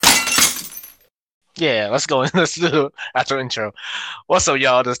Yeah, let's go. Let's do after intro. What's up,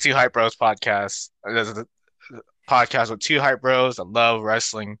 y'all? This is Two Hype Bros podcast. This is a podcast with two hype bros that love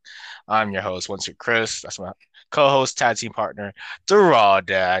wrestling. I'm your host, once you're Chris. That's my co-host, tag team partner, the Raw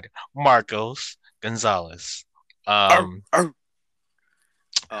Dad, Marcos Gonzalez. Arr, Um, arr.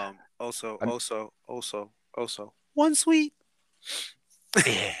 Also, one sweet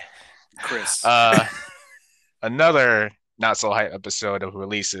yeah. Chris. Uh, Another not so hype episode of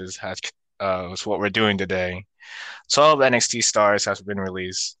releases has is what we're doing today. 12 NXT stars has been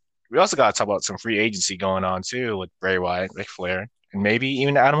released. We also got to talk about some free agency going on too with Bray Wyatt, Ric Flair, and maybe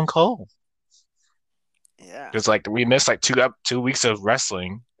even Adam Cole. Yeah. Because like we missed like 2 weeks of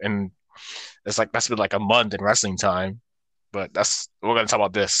wrestling, and it's like that's been like a month in wrestling time. But that's we're gonna talk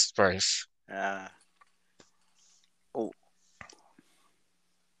about this first. Uh, oh,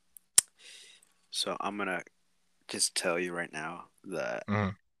 so I'm gonna just tell you right now that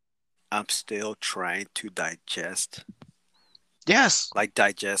Mhm. I'm still trying to Yes.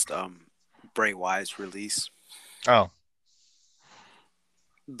 digest Bray Wyatt's release. Oh,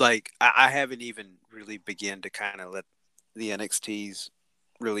 I haven't even really begun to kind of let the NXT's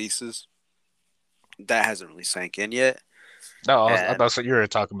releases that hasn't really sank in yet. no, And that's what you were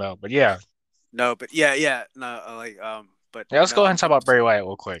talking about. But yeah, no, but yeah, no, but yeah. Let's no, go ahead and talk about Bray Wyatt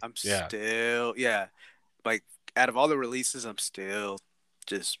real quick. I'm Yeah, still, yeah, like out of all the releases, I'm still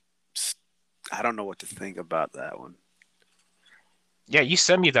just I don't know what to think about that one. yeah. You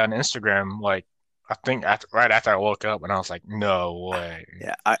sent me that on Instagram, like I think right after I woke up, and I was like, no way.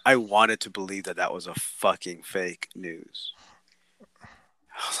 Yeah, I wanted to believe that that was a fucking fake news.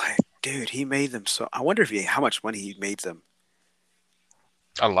 I was like, dude, he made them so. I wonder if how much money he made them.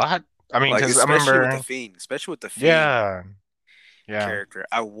 A lot. I mean, Like because I remember, especially with the fiend yeah, yeah. character.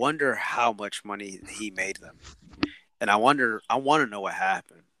 I wonder how much money he made them, and I want to know what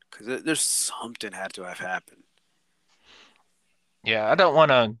happened because there's something had to have happened. Yeah, I don't want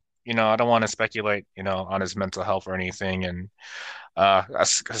to, I don't want to speculate, on his mental health or anything. And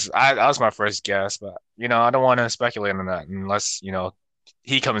that's because that was my first guess, but I don't want to speculate on that unless,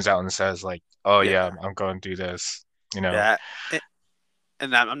 he comes out and says like, "Oh yeah, Yeah, I'm going to do this." You know. yeah.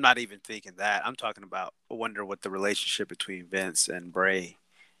 And I'm not even thinking that. I'm talking about. I wonder what the relationship between Vince and Bray.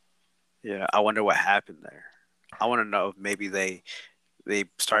 Yeah, I wonder what happened there. I want to know if maybe they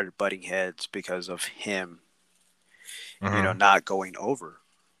started butting heads because of him, Hmm. not going over.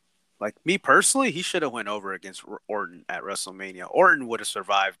 Like me personally, he should have went over against Orton at WrestleMania. Orton would have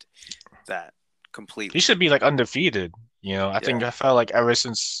survived that He completely. should be like undefeated. Yeah, I felt like ever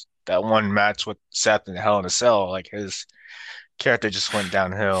since that one match with Seth in Hell in a Cell, like his character just went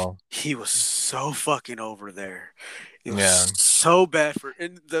downhill. he was so fucking over there. It was Yeah. so bad for,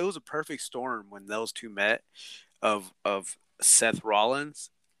 and that was a perfect storm when those two met of Seth Rollins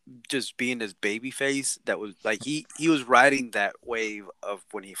just being his baby face. That was like he was riding that wave of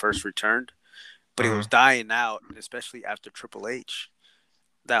when he first returned, but he was Hmm. dying out, especially after Triple H.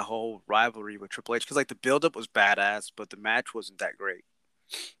 That whole rivalry with Triple H, because like the buildup was badass, but the match wasn't that great.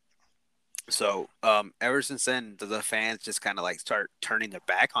 So ever since then, the fans just kind of like start turning their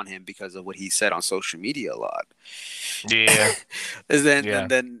back on him because of what he said on social media a lot. Yeah. and then Yeah.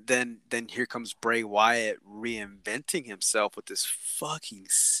 and then here comes Bray Wyatt reinventing himself with this fucking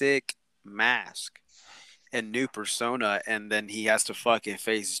sick mask and new persona, and then he has to fucking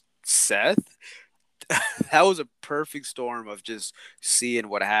face Seth. That was a perfect storm of just seeing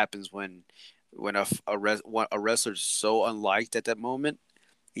what happens when a wrestler's so unliked at that moment,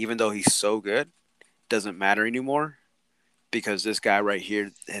 even though he's so good, doesn't matter anymore because this guy right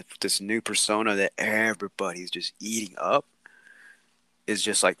here, this new persona that everybody's just eating up, is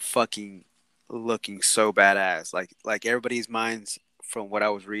just like fucking looking so badass. Like everybody's minds from what I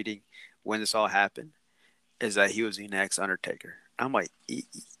was reading when this all happened is that he was the next Undertaker. I'm like,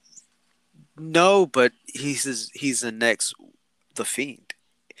 no, but he's the next the Fiend.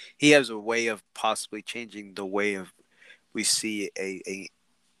 He has a way of possibly changing the way of we see a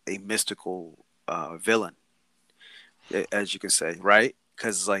mystical villain, as you can say, right?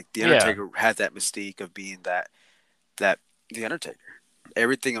 Because like the Yeah. Undertaker had that mystique of being that the Undertaker.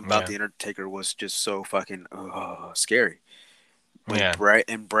 Everything about Yeah. the Undertaker was just so fucking scary. Yeah.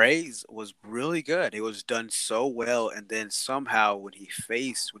 And Bray's was really good. It was done so well, and then somehow when he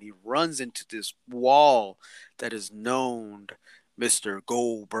runs into this wall that is known Mr.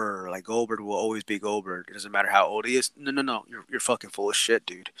 Goldberg, like Goldberg will always be Goldberg. It doesn't matter how old he is. No, you're fucking full of shit,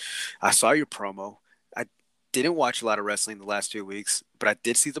 dude. I saw your promo. I didn't watch a lot of wrestling the last 2 weeks, but I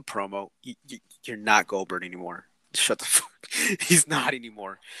did see the promo. You're not Goldberg anymore. Shut the fuck. He's not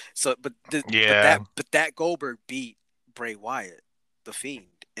anymore. So, Yeah. but that Goldberg beat Bray Wyatt, the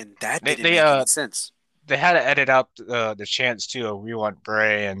Fiend. and that They didn't they make any uh sense. they had to edit out the chants too. Of we want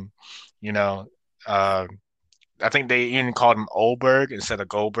Bray, and you know, uh, I think they even called him Oldberg instead of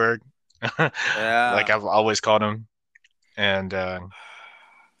Goldberg, like Yeah, I've always called him. And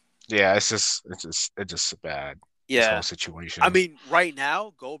yeah, it's just bad. This whole yeah. I situation. mean, right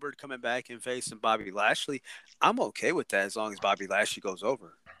now, Goldberg coming back and facing Bobby Lashley, I'm okay with that as long as Bobby Lashley goes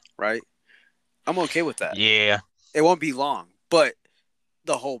over, right? I'm okay with that. Yeah, It won't be long, but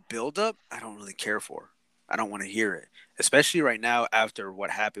the whole buildup, I don't really care for. I don't want to hear it, especially right now after what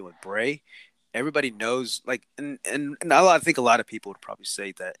happened with Bray. Everybody knows, like, and I think a lot of people would probably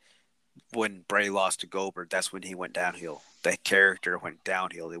say that when Bray lost to Goldberg, that's when he went downhill. That character went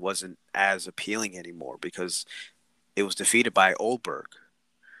downhill. It wasn't as appealing anymore because it was defeated by Oldberg.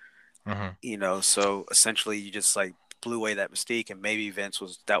 hmm So essentially you just like blew away that mystique, and maybe Vince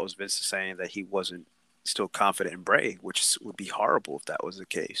saying that he wasn't still confident in Bray, which would be horrible if that was the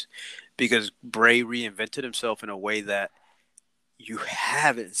case, because Bray reinvented himself in a way that you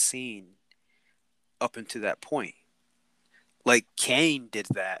haven't seen up until that point. Like Kane did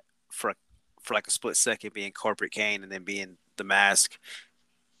that for like a split second, being corporate Kane and then being the Mask,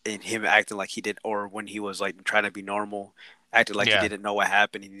 and him acting like he did, or when he was like trying to be normal, acting like he yeah, didn't know what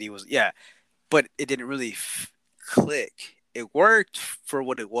happened, and he was but it didn't really click. It worked for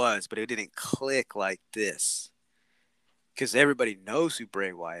what it was, but it didn't click like this because everybody knows who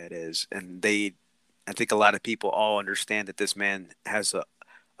Bray Wyatt is, and I think a lot of people all understand that this man has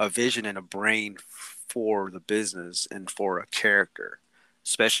a vision and a brain for the business and for a character,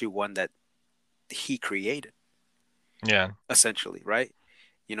 especially one that he created, yeah. essentially, right?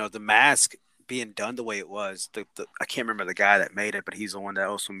 The mask being done the way it was. The I can't remember the guy that made it, but he's the one that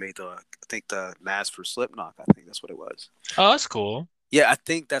also made I think the mask for Slipknot. I think that's what it was. Oh, that's cool. Yeah, I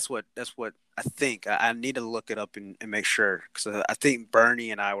think that's what I think. I need to look it up and make sure because I think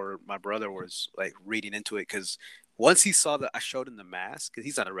Bernie and my brother was like reading into it because once he saw that I showed him the mask because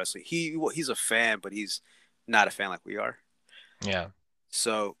he's not a wrestler. He's a fan, but he's not a fan like we are. Yeah.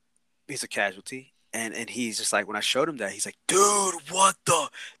 So he's a casualty. And he's just like, when I showed him that, he's like, dude, what the?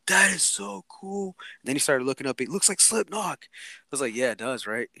 That is so cool. And then he started looking up. It looks like Slipknot. I was like, yeah, it does,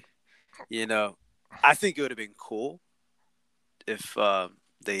 right? You know, I think it would have been cool if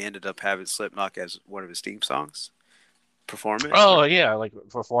they ended up having Slipknot as one of his theme songs, perform it. Oh, yeah, like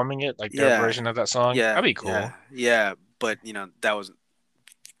performing it, like their Yeah, version of that song. yeah, That'd be yeah, cool. yeah. But that was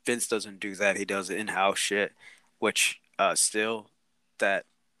Vince doesn't do that. He does in-house shit, which still that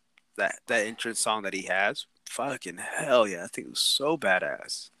that entrance song that he has, fucking hell yeah, I think it was so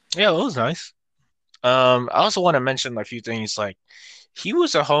badass. Yeah, it was nice. I also want to mention a few things like he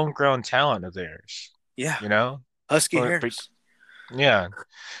was a homegrown talent of theirs, Yeah, you know? Husky Or- Harris. Yeah,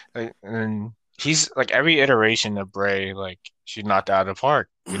 and he's like every iteration of Bray, like she knocked out of the park,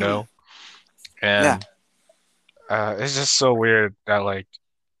 you know? Yeah, And it's just so weird that like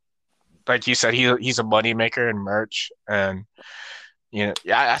you said, he's a money maker in merch, and yeah,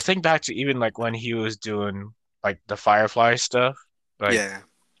 I think back to even like when he was doing like the Firefly stuff, yeah,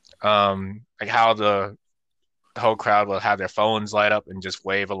 like how the whole crowd will have their phones light up and just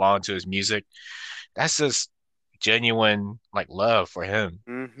wave along to his music. That's just genuine like love for him.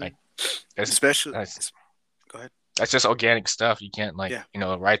 hmm Like that's especially. that's Go ahead. that's just organic stuff. You can't like,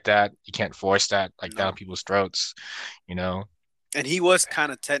 Yeah, write that. You can't force that like down no. people's throats, you know? And he was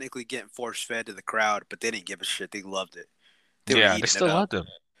kind of technically getting force fed to the crowd, but they didn't give a shit. They loved it. They were Yeah, they eating it still up. loved him.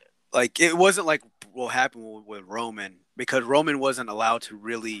 Like it wasn't like what happened with Roman because Roman wasn't allowed to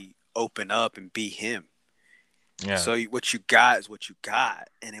really open up and be him. Yeah. So what you got is what you got,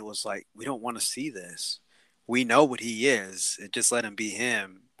 and it was like we don't want to see this. We know what he is, and just let him be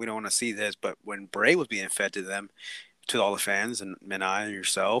him. We don't want to see this. But when Bray was being fed to them, to all the fans and I and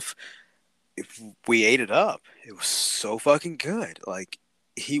yourself, we ate it up. It was so fucking good. Like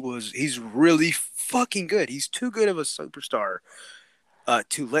he's really fucking good. He's too good of a superstar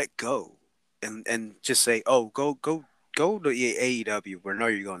to let go and just say, oh, go to AEW. We know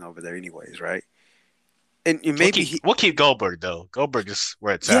you're going over there anyways, right? And We'll maybe keep we'll keep Goldberg though. Goldberg is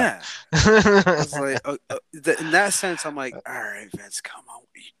where it's at. yeah. I was like, in that sense, I'm like, all right, Vince, come on, what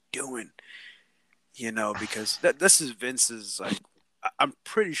are you doing? Because this is Vince's. Like, I'm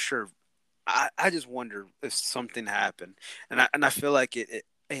pretty sure. I just wonder if something happened, and I feel like it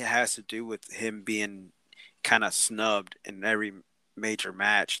has to do with him being kind of snubbed in every major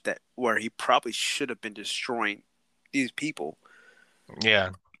match that where he probably should have been destroying these people. Yeah.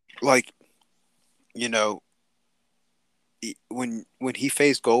 Like, you know, when he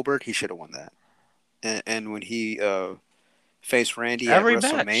faced Goldberg, he should have won that, and when he faced Randy at Every match.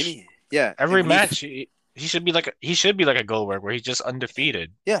 WrestleMania. Yeah, and Every when he match he should be like a Goldberg where he's just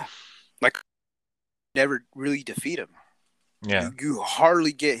undefeated. Yeah, like never really defeat him. Yeah. You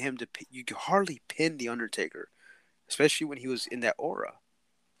hardly get him to. You can hardly pin the Undertaker, especially when he was in that aura.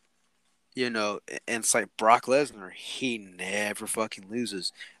 And it's like Brock Lesnar, he never fucking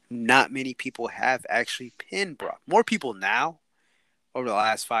loses. Not many people have actually pinned Brock. More people now, over the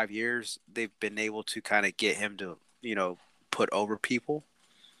last 5 years, they've been able to kind of get him to, put over people.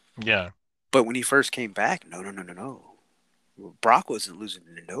 Yeah. But when he first came back, no, no, no, no, no. Brock wasn't losing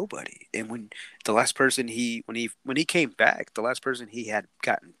to nobody. And when the last person when he came back, the last person he had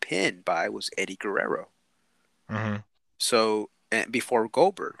gotten pinned by was Eddie Guerrero. Hmm. So, and before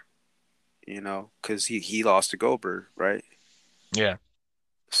Goldberg, because he lost to Goldberg, right? Yeah.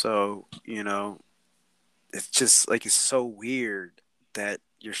 So, it's just like it's so weird that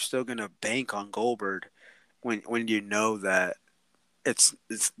you're still gonna bank on Goldberg when you know that it's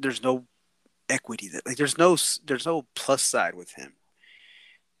there's no equity that like there's no plus side with him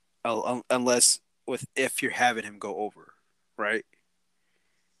unless with if you're having him go over, right?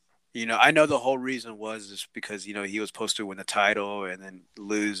 I know the whole reason was just because he was supposed to win the title and then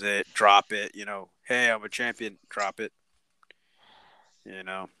lose it, drop it. Hey, I'm a champion, drop it. And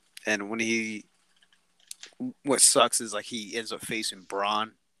what sucks is like he ends up facing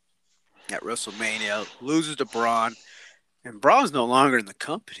Braun at WrestleMania, loses to Braun, and Braun's no longer in the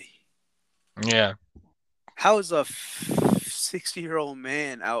company. Yeah. How is a 60-year-old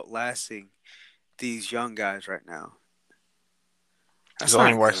man outlasting these young guys right now? He's That's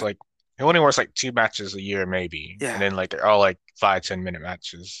only not works good. like he only works like 2 matches a year maybe, and Yeah, then like they're all like 5, 10 minute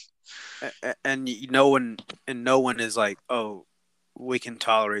matches. and no one is like, oh, we can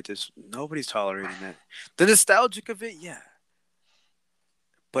tolerate this. Nobody's tolerating that. The nostalgic of it, yeah.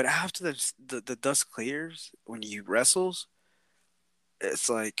 But after the dust clears, when he wrestles, it's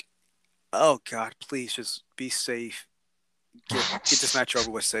like, oh God, please just be safe. Get this match over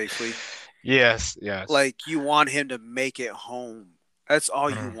with safely. Yes. Yes. Like you want him to make it home. That's all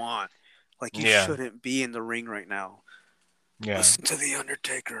you Mhm. want. Like you Yeah. shouldn't be in the ring right now. Yeah. Listen to the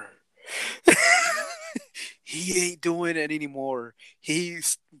Undertaker. He ain't doing it anymore.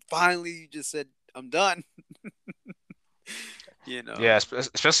 He's finally just said, "I'm done." You Yeah. know.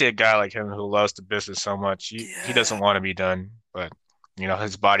 Especially a guy like him who loves the business so much. He doesn't Yeah. want to be done, but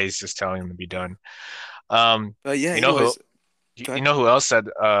his body's just telling him to be done. Um, But yeah. you know who Anyways, you go you ahead. know who else said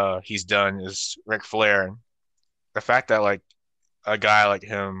he's done is Ric Flair. The fact that like a guy like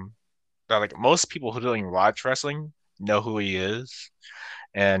him, that like most people who don't even watch wrestling know who he is,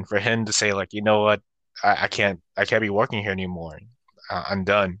 and for him to say like, you know what, I can't be working here anymore. I'm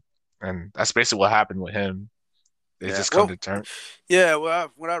done, and that's basically what happened with him. They Yeah. just come Well, to terms. yeah.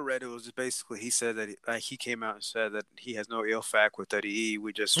 Well, what I read it was just basically he said that he came out and said that he has no ill fact with WWE.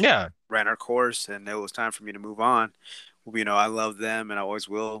 We just Yeah, ran our course, and it was time for me to move on. I love them, and I always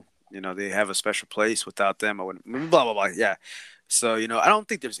will. They have a special place. Without them, I wouldn't. Blah blah blah. Yeah. So I don't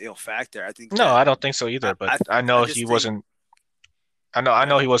think there's ill fact there. I think no, that I don't think so I either. But I, I I know he just think wasn't. I know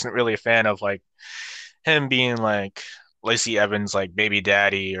uh, he wasn't really a fan of like him being like Lacey Evans, like baby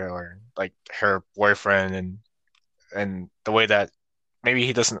daddy or like her boyfriend, and the way that maybe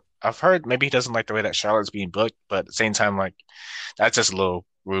he doesn't. I've heard maybe he doesn't like the way that Charlotte's being booked, but at the same time, like that's just a little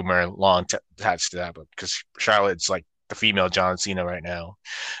rumor long attached to that. But because Charlotte's like the female John Cena right now,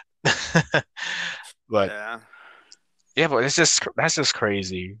 but yeah, yeah, but that's just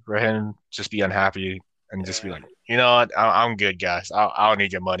crazy for him just be unhappy and just be yeah, like, you know what, I'm good, guys. I don't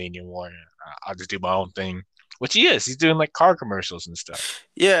need your money anymore. I'll just do my own thing, which he is. He's doing like car commercials and stuff.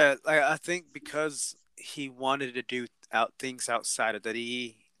 yeah. I think because he wanted to do out things outside of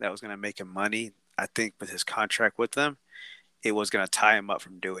WWE that was going to make him money. I think with his contract with them, it was going to tie him up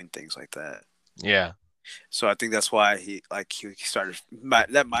from doing things like that. Yeah, So I think that's why he started.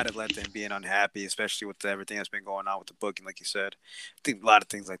 That might have led to him being unhappy, especially with everything that's been going on with the booking, like you said. I think a lot of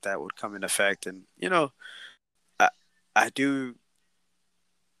things like that would come in effect, and I I do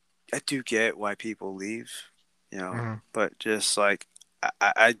I do get why people leave, hmm, but just like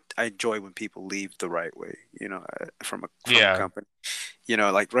I enjoy when people leave the right way, from a yeah, company,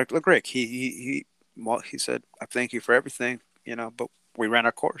 like Rick, he said, I thank you for everything, but we ran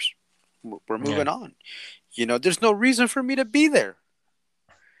our course, we're yeah, moving on. There's no reason for me to be there.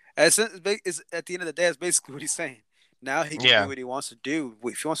 At the end of the day, that's basically what he's saying. Now he can do yeah, what he wants to do.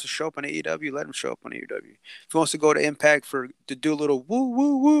 If he wants to show up on AEW, let him show up on AEW. If he wants to go to Impact to do a little woo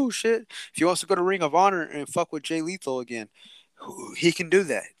woo woo shit, if he wants to go to Ring of Honor and fuck with Jay Lethal again, he can do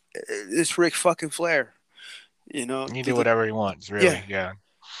that. It's Rick fucking Flair. he do whatever he wants, Yeah, really. Yeah,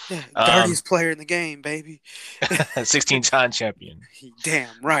 Yeah, Um, dirtiest player in the game, baby. 16-time champion.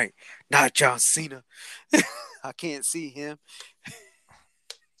 Damn right. Not John Cena. I can't see him.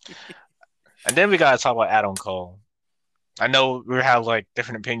 And then we gotta talk about Adam Cole. I know we have like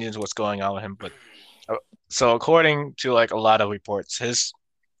different opinions of what's going on with him, but uh, so according to like a lot of reports, his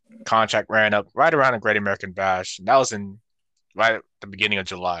contract ran up right around the Great American Bash. And that was in right at the beginning of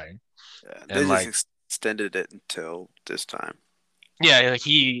July. Yeah, they And just like, extended it until this time. yeah,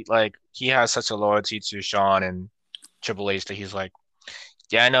 he has such a loyalty to Shawn and Triple H that he's like,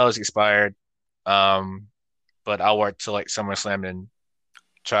 yeah, I know it's expired, um, but I'll work till like SummerSlam and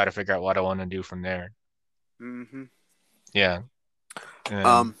try to figure out what I want to do from there. Hmm. Yeah, and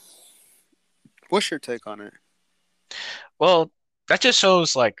Um, what's your take on it? well, that just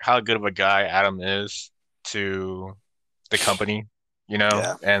shows like how good of a guy Adam is to the company,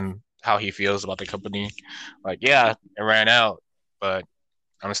 Yeah. and how he feels about the company. Like, yeah, it ran out, but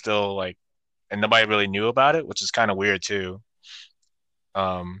I'm still like, and nobody really knew about it, which is kind of weird too.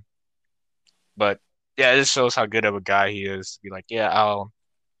 Um, but yeah, it just shows how good of a guy he is to be like, yeah, I'll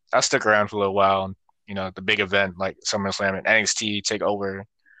stick around for a little while. And, the big event like SummerSlam and NXT take over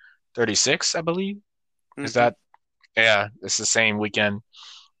 36, I believe. Is Hmm. that? Yeah, it's the same weekend.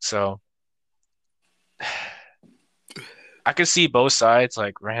 So I could see both sides,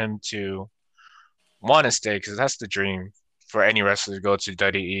 like for him to want to stay because that's the dream for any wrestler to go to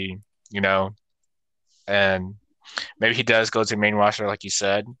WWE, you know, and maybe he does go to main roster like you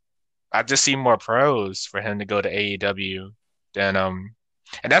said. I just see more pros for him to go to AEW than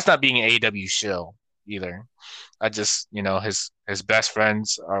and that's not being an AEW shill either. I just, his best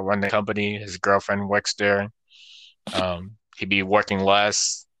friends are running the company, his girlfriend works there. He'd be working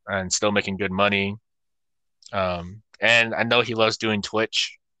less and still making good money. And I know he loves doing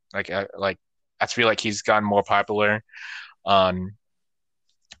Twitch. Like I feel like he's gotten more popular on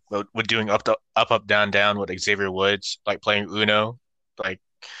with doing up down down with Xavier Woods, like playing Uno. Like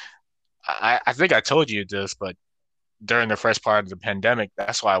I think I told you this, but during the first part of the pandemic,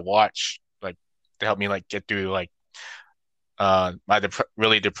 that's why I watch like to help me like get through like my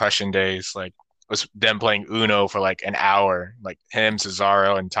really depression days. Like was them playing Uno for like an hour, like him,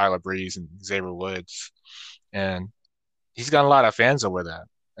 Cesaro, and Tyler Breeze and Xavier Woods, and he's got a lot of fans over that.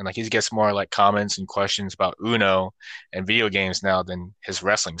 And like he gets more like comments and questions about Uno and video games now than his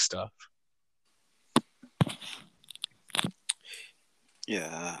wrestling stuff.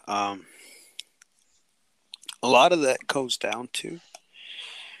 Yeah. A lot of that goes down to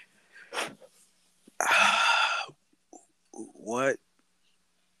what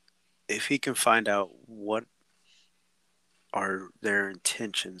if he can find out what are their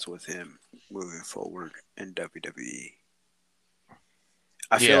intentions with him moving forward in WWE.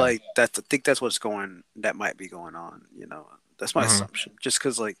 I feel Yeah. like I think that's what's going. That might be going on. That's my Hmm. assumption. Just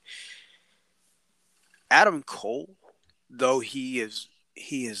because, like Adam Cole, though he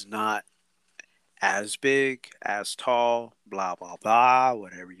is not as big, as tall, blah blah blah,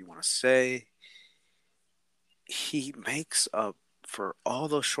 whatever you want to say. He makes up for all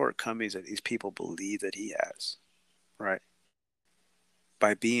those shortcomings that these people believe that he has, right?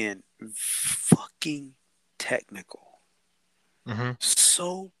 By being fucking technical, Hmm.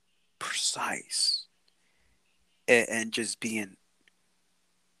 so precise, and just being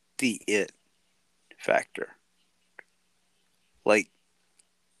the it factor. Like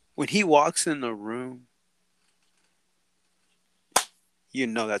when he walks in the room,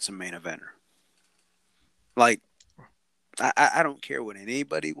 that's a main eventer. Like I don't care what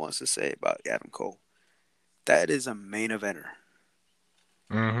anybody wants to say about Adam Cole. That is a main eventer.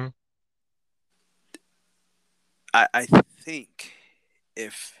 Hmm. I think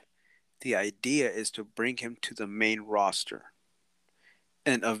if the idea is to bring him to the main roster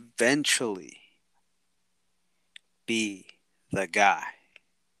and eventually be the guy,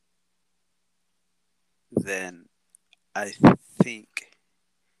 then I think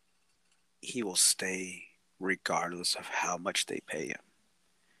he will stay regardless of how much they pay him.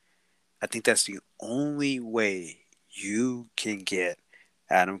 I think that's the only way you can get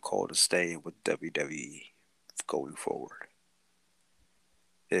Adam Cole to stay with WWE going forward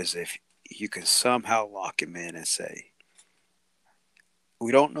is if you can somehow lock him in and say,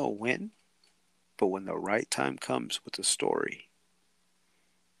 we don't know when, but when the right time comes with the story,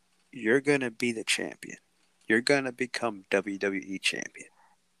 you're going to be the champion. You're going to become WWE champion.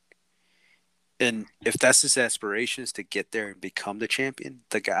 And if that's his aspirations to get there and become the champion,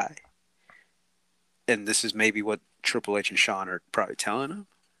 the guy, and this is maybe what Triple H and Shawn are probably telling him,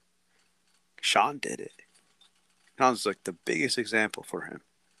 Shawn did it. Shawn's the biggest example for him.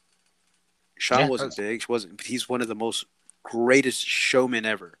 Shawn Yeah. wasn't big. Wasn't. He's one of the most. greatest showmen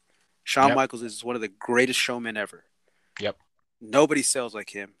ever. Shawn Yep. Michaels is one of the greatest showmen ever. Yep. Nobody sells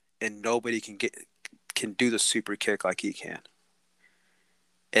like him, and nobody can do the super kick like he can.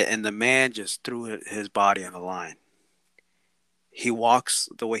 And the man just threw his body on the line. He walks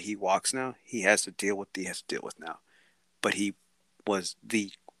the way he walks now. He has to deal with what he has to deal with now. But he was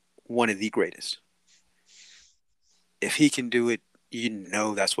the one of the greatest. If he can do it, you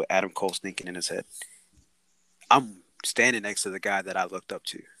know that's what Adam Cole's thinking in his head. I'm standing next to the guy that I looked up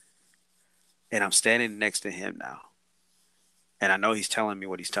to, and I'm standing next to him now, and I know he's telling me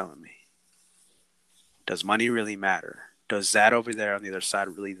what he's telling me. Does money really matter? Does that over there on the other side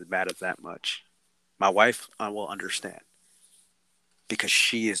really matter that much? My wife, I will understand because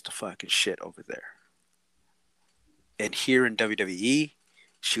she is the fucking shit over there. And here in WWE,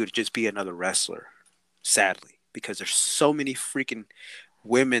 she would just be another wrestler, sadly, because there's so many freaking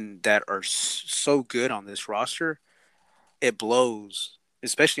women that are so good on this roster. It blows,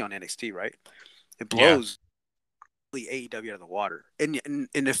 especially on NXT, right? It Yeah. blows the AEW out of the water. And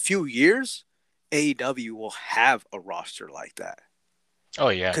in a few years, AEW will have a roster like that Oh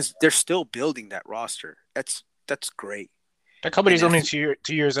yeah. because they're still building that roster. That's great. That And company's in a only few,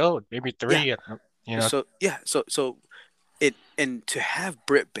 2 years old, maybe yeah, three. You know. so yeah, so it and to have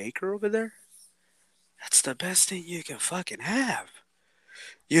Britt Baker over there, that's the best thing you can fucking have.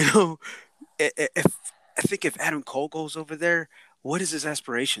 You know, if I think if Adam Cole goes over there, what is his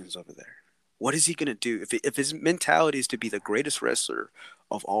aspirations over there? What is he gonna do? If his mentality is to be the greatest wrestler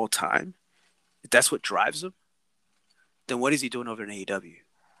of all time, if that's what drives him, then what is he doing over in AEW?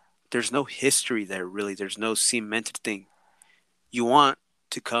 There's no history there really. There's no cemented thing. You want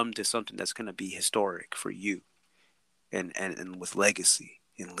to come to something that's gonna be historic for you and with legacy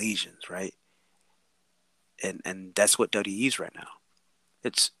and legions, right? And that's what WWE is right now.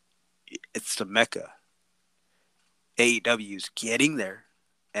 It's it's the mecca. AEW's getting there,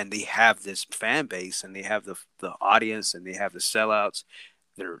 and they have this fan base, and they have the audience, and they have the sellouts.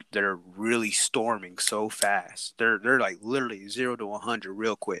 They're really storming so fast. They're like literally 0 to 100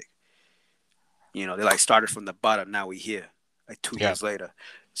 real quick. You know, they like started from the bottom. Now we here, like two Yeah. years later.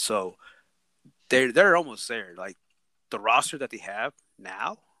 So they're almost there. Like the roster that they have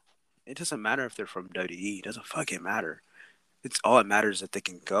now, it doesn't matter if they're from WWE. It doesn't fucking matter. It's all that matters is that they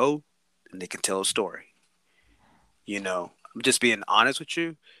can go and they can tell a story. You know, I'm just being honest with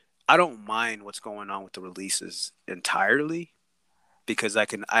you. I don't mind what's going on with the releases entirely because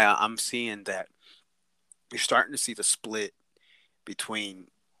I'm seeing that you're starting to see the split between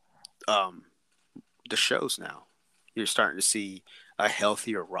um the shows now. You're starting to see a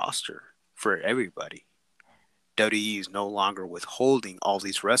healthier roster for everybody. WWE is no longer withholding all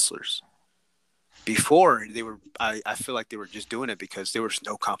these wrestlers. Before they were I feel like they were just doing it because there was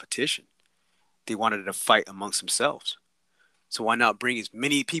no competition. They wanted to fight amongst themselves. So why not bring as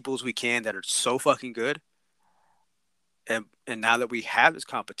many people as we can that are so fucking good? And now that we have this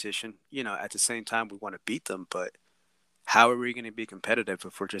competition, you know, at the same time we want to beat them, but how are we going to be competitive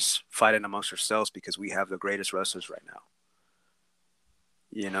if we're just fighting amongst ourselves because we have the greatest wrestlers right now?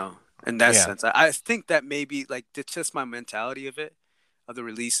 You know, in that Yeah. sense, I think that maybe like it's just my mentality of it, of the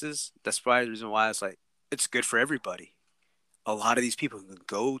releases. That's probably the reason why it's like it's good for everybody. A lot of these people can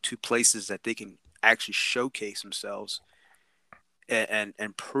go to places that they can actually showcase themselves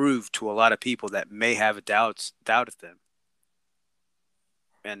and prove to a lot of people that may have doubted them.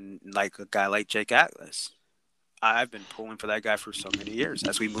 And like a guy like Jake Atlas, I've been pulling for that guy for so many years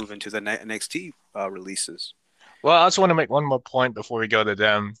as we move into the NXT releases. Well, I just want to make one more point before we go to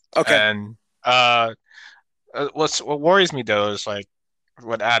them. Okay. And uh, what worries me though is like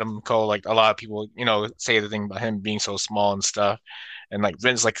what Adam Cole, like a lot of people, say the thing about him being so small and stuff, and like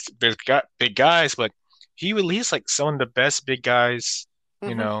Vince, like big guys, but he released like some of the best big guys, you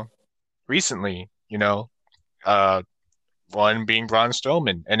Mm-hmm. know, recently. Uh, one being Braun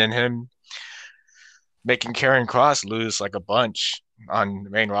Strowman, and then him making Karen Cross lose like a bunch on the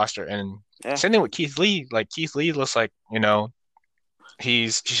main roster, and Yeah. same thing with Keith Lee. Like Keith Lee looks like he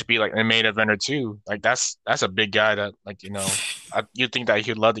should be like a main eventer too. Like that's a big guy that like you'd think that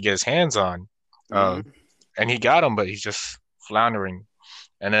he'd love to get his hands on. Uh, Mm-hmm. and he got him, but he's just floundering.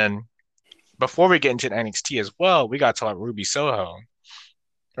 And then before we get into NXT as well, we got to talk about Ruby Soho,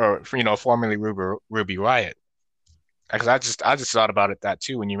 or formerly Ruby Riot. Because I just thought about it that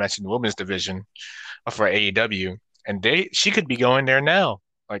too when you mentioned the women's division for AEW, and she could be going there now.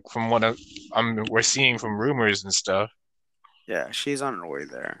 Like from what we're seeing from rumors and stuff. Yeah, she's on her way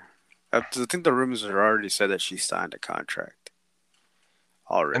there. I think the rumors have already said that she signed a contract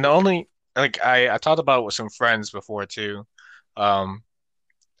And the already. only like I talked about it with some friends before too. Um,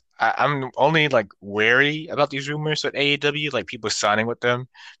 I'm only like wary about these rumors with AEW, like people signing with them,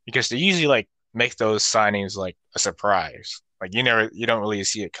 because they usually like make those signings like a surprise. Like you don't really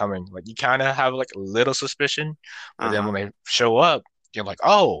see it coming. Like you kind of have like a little suspicion, but then Uh-huh. when they show up, you're like,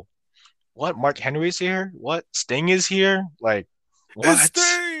 oh, what? Mark Henry's here? What? Sting is here? Like, It's what?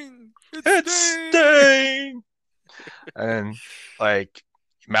 Sting! It's It's Sting! Sting! And like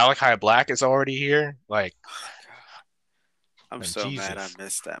Malachi Black is already here. Like, I'm like so mad I Jesus,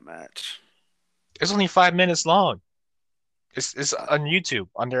 missed that match. it's only 5 minutes long. It's Uh, on YouTube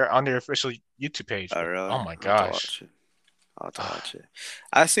on their official YouTube page. oh But really? oh my I'll have to gosh, watch it. I'll have to watch it.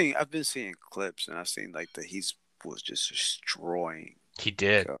 I've been seeing clips and I've seen like that he's was just destroying. he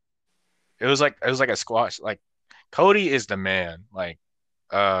did. Go. It was like a squash. Like Cody is the man. Like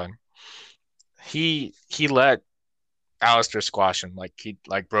uh, he let Alistair squash him.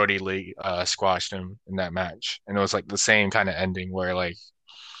 Like Brody Lee squashed him in that match, and it was like the same kind of ending where like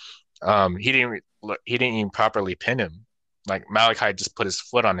he didn't even properly pin him. Like Malachi just put his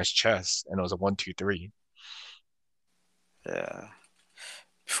foot on his chest, and it was a 1, 2, 3. Yeah.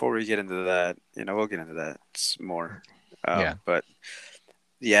 Before we get into that, we'll get into that more. Yeah. But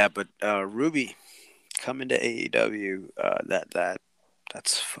yeah, but Ruby coming to AEW,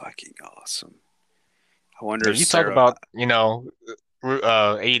 that's fucking awesome. I wonder Now if you talk Sarah, about,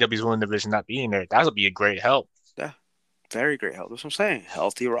 AEW's women's division not being there. That would be a great help. yeah, very great help. That's what I'm saying.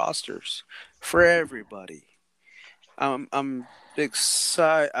 Healthy rosters for everybody. I'm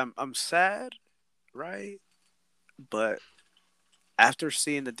excited. I'm sad, right? But after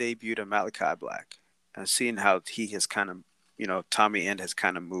seeing the debut of Malachi Black and seeing how he has kind of, Tommy End has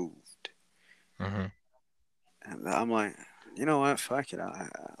kind of moved, Hmm. and I'm like, you know what? Fuck it.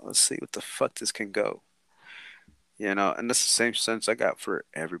 Let's see what the fuck this can go. And that's the same sense I got for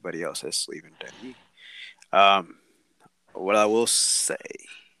everybody else that's leaving WWE. Um, what I will say,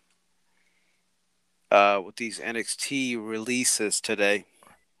 with these NXT releases today,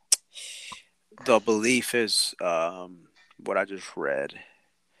 the belief is, what I just read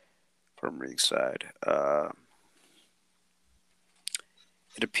from ringside.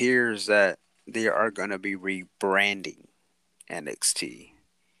 It appears that they are going to be rebranding NXT.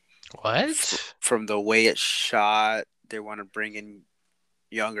 What? From the way it's shot, they want to bring in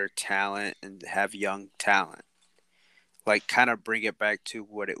younger talent and have young talent. Like, kind of bring it back to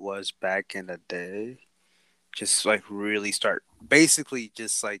what it was back in the day. Just like really start, basically,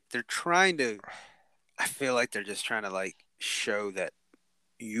 just like they're trying to, I feel like they're just trying to like show that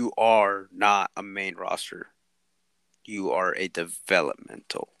you are not a main roster, you are a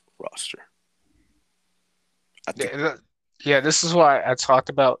developmental roster. I think. Yeah, yeah, this is why I talked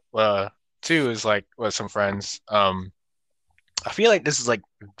about too is like with some friends. I feel like this is like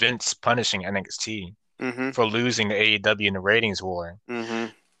Vince punishing NXT Mm-hmm. for losing the AEW in the ratings war. Mm-hmm.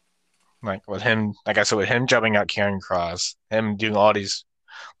 Like with him, like I said, with him jumping out Karen Cross, him doing all these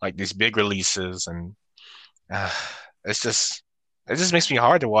big releases, and uh, it's just it just makes me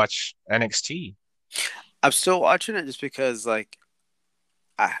hard to watch NXT. I'm still watching it just because like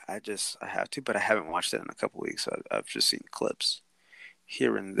I have to, but I haven't watched it in a couple weeks. I've just seen clips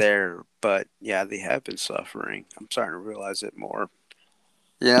here and there, but yeah, they have been suffering. I'm starting to realize it more.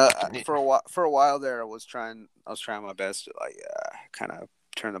 Yeah, for a while there, I was trying my best to like kind of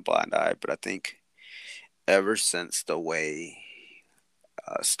turn the blind eye, but I think ever since the way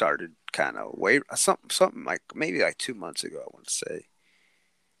started kind of way something like maybe like 2 months ago, I want to say,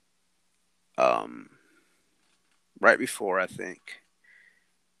 um, right before I think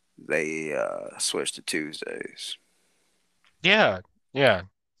they switched to Tuesdays. Yeah, yeah,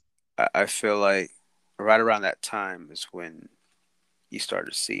 I feel like right around that time is when you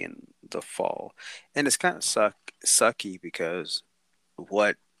started seeing the fall, and it's kind of sucky because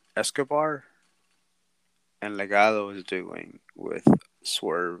what Escobar and Legado is doing with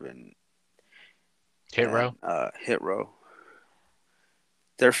Swerve Hit Row. and Hit Row,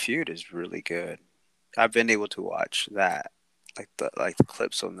 their feud is really good. I've been able to watch that, like the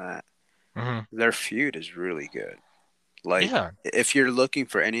clips on that. Hmm. Their feud is really good. Like Yeah, if you're looking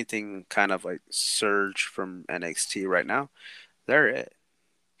for anything kind of like surge from NXT right now, they're it.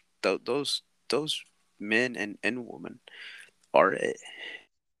 Those men and women are it.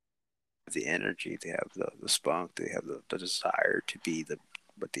 The energy, they have the spunk, they have the desire to be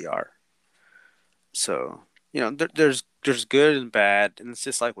what they are. So there's good and bad, and it's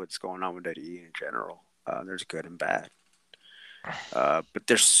just like what's going on with WWE in general. There's good and bad, but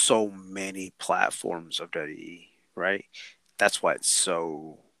there's so many platforms of WWE, right? That's why it's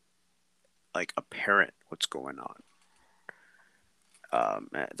so like apparent what's going on.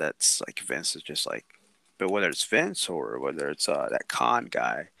 That's like Vince is just like But whether it's Vince or whether it's that Khan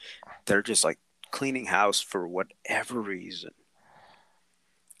guy, they're just like cleaning house for whatever reason.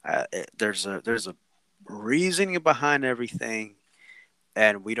 There's a reasoning behind everything,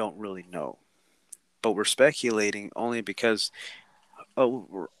 and we don't really know. But we're speculating only because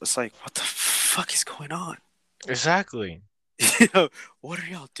it's like, what the fuck is going on? Exactly. What are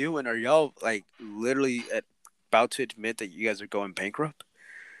y'all doing? Are y'all like literally about to admit that you guys are going bankrupt?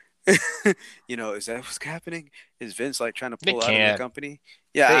 Is that what's happening? Is Vince like trying to They pull out of the can't. company?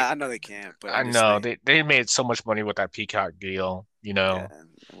 Yeah, They I know they can't, but I I'm just know saying. they made so much money with that Peacock deal, you Yeah, know. and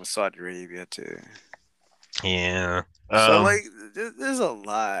with Saudi Arabia too. Yeah. So like, there's a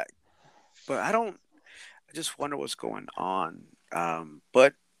lot, but I just wonder what's going on.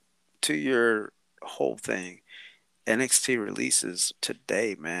 But to your whole thing, NXT releases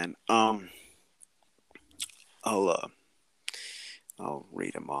today, man. I'll uh, I'll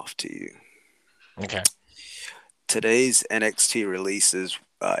read them off to you. Okay. Today's NXT releases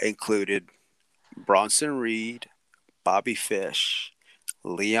included Bronson Reed, Bobby Fish,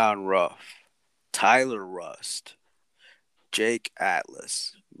 Leon Ruff, Tyler Rust, Jake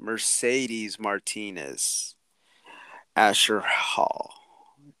Atlas, Mercedes Martinez, Asher Hall,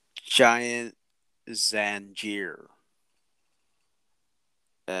 Giant Zangier,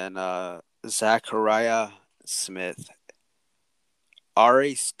 and Zachariah Smith,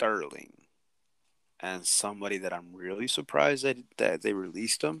 R.A. Sterling, and somebody that I'm really surprised that they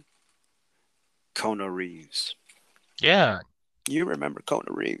released him, Kona Reeves. Yeah. You remember Kona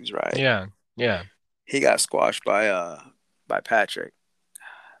Reeves, right? Yeah. Yeah. He got squashed by Patrick,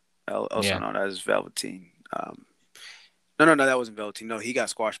 also Yeah. known as Velveteen. No, that wasn't Velveteen. No, he got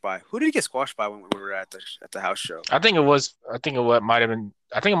squashed by. Who did he get squashed by when we were at the house show? I think it might have been.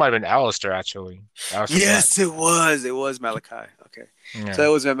 I think it might have been Alistair actually. Alistair Black. Yes, it was. It was Malachi. Okay, so Yeah.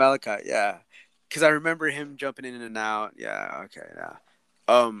 it was Malachi. Yeah, because I remember him jumping in and out. Yeah. Okay. Yeah.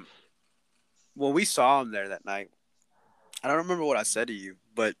 Um, when we saw him there that night, I don't remember what I said to you,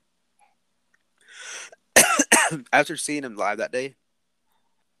 but after seeing him live that day,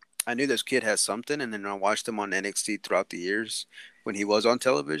 I knew this kid has something, and then I watched him on NXT throughout the years when he was on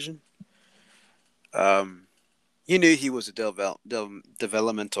television. Um, you knew he was a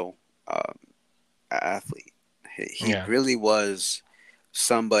developmental athlete. He Yeah. really was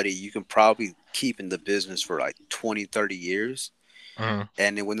somebody you can probably keep in the business for like 20, 30 years. Mhm.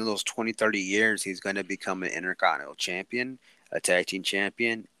 And then within those 20, 30 years, he's going to become an Intercontinental Champion, a Tag Team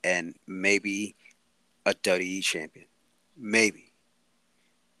Champion, and maybe a WWE Champion. Maybe.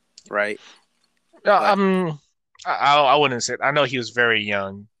 Right? Yeah. Like, I wouldn't say. I know he was very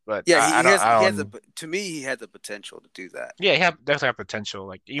young, but yeah, I don't. I he has don't. to me, he had the potential to do that. Yeah, he definitely have potential.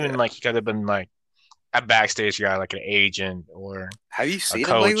 Like even Yeah. like he could have been like a backstage guy, like an agent or Have you a seen him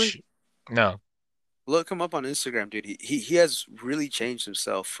coach. lately? No. Look him up on Instagram, dude. He has really changed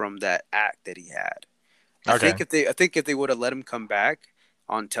himself from that act that he had. Okay. I think if they would have let him come back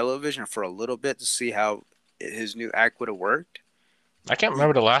on television for a little bit to see how his new act would have worked. I can't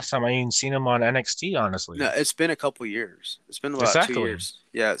remember the last time I even seen him on NXT, honestly. No, it's been a couple years. It's been about two Exactly. years.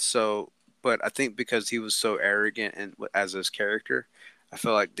 Yeah. So, but I think because he was so arrogant and as his character, I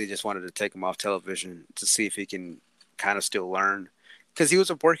feel like they just wanted to take him off television to see if he can kind of still learn, because he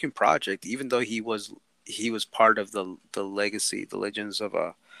was a working project, even though he was part of the legacy, the legends of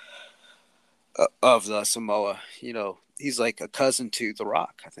the Samoa. He's like a cousin to The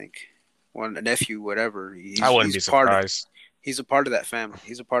Rock, I think, or a nephew, whatever. I wouldn't be surprised. He's a part of that family.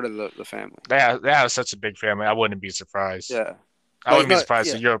 He's a part of the family. They have such a big family. I wouldn't be surprised. Yeah. I Like, wouldn't be no, surprised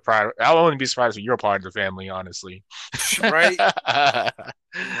yeah. if you're a part. I wouldn't be surprised if you're a part of the family, honestly. Right? I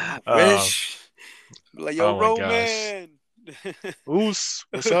Um, wish. Like, yo, oh my gosh. Roman. Oos,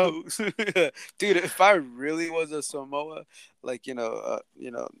 what's up? Dude, if I really was a Samoa, like,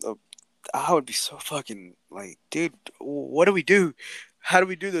 I would be so fucking like, dude, what do we do? How do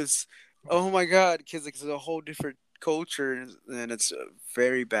we do this? Oh my god, because it's a whole different culture, and it's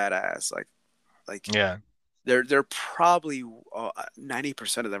very badass. Like Yeah. they're probably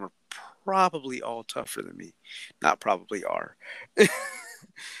 90% of them are probably all tougher than me. Not probably are.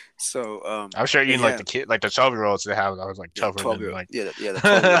 So I'm sure but even like yeah, the kid, like the 12-year-olds they have, I was like yeah, tougher 12 than year old, like. yeah, the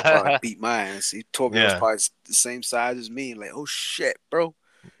 12-year-old probably beat my ass. 12-year old's Yeah. probably the same size as me. Like, oh shit, bro.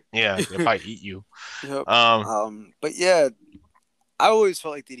 Yeah. They'll probably eat you. Yep. Um, But yeah, I always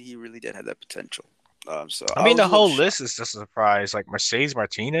felt like that he really did have that potential. So I I mean, was the a little whole list shocked. is just a surprise. Like Mercedes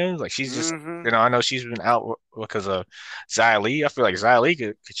Martinez, like she's just, Hmm. I know she's been out because of Xia Li. I feel like Xia Li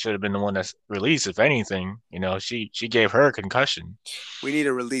should have been the one that's released, if anything. She gave her a concussion. We need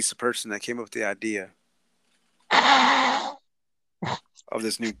to release a person that came up with the idea of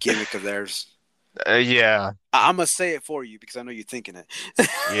this new gimmick of theirs. Yeah, I'm gonna say it for you because I know you're thinking it.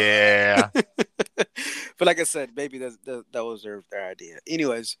 yeah. But like I said, maybe that was their idea.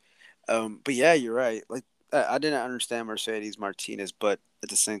 Anyways, but yeah, you're right. Like I didn't understand Mercedes Martinez, but at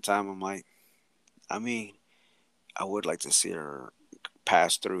the same time, I'm like, I mean, I would like to see her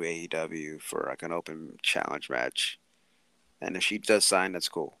pass through AEW for like an open challenge match, and if she does sign, that's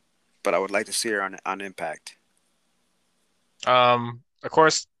cool. But I would like to see her on Impact. Of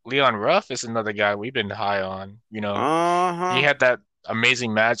course, Leon Ruff is another guy we've been high on. Uh He huh. had that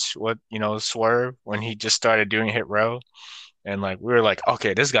amazing match with, Swerve when he just started doing Hit Row. And like we were like,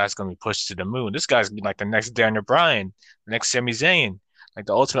 okay, this guy's gonna be pushed to the moon. This guy's gonna be like the next Daniel Bryan, the next Sami Zayn, like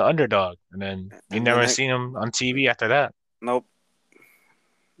the ultimate underdog. And then you And then never seen him on TV after that. nope,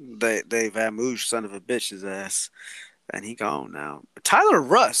 they Vamoose son of a bitch his ass, and he gone now. Tyler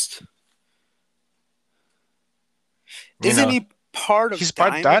Rust, You isn't know, he part he's of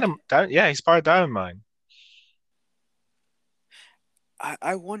part of Diamond? Yeah, he's part of Dynamite.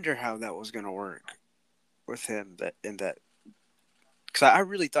 I wonder how that was gonna work with him that because I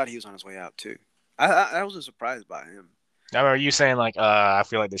really thought he was on his way out too. I wasn't surprised by him. I remember you saying like, I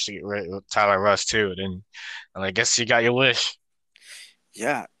feel like they should get rid of Tyler Rust too. And I guess you got your wish.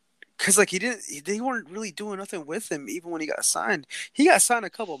 Yeah, because like they weren't really doing nothing with him even when he got signed. He got signed a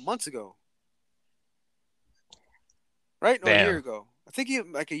couple of months ago, right? No, a year Damn. ago. I think he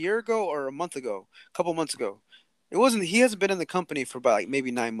like a year ago or a month ago, a couple months ago. It wasn't. He hasn't been in the company for about like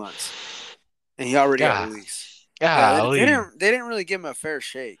maybe 9 months, and he already got Yeah. released. Yeah, Golly. they didn't really give him a fair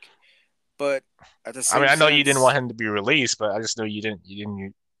shake, but at the I mean, same I know you didn't want sense, him to be released, but I just know you didn't,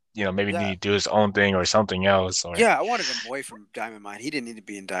 maybe yeah, need to do his own thing or something else or yeah, I wanted him away from Diamond Mine. He didn't need to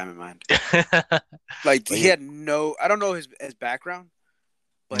be in Diamond Mine. Like but he yeah, had no. I don't know his background,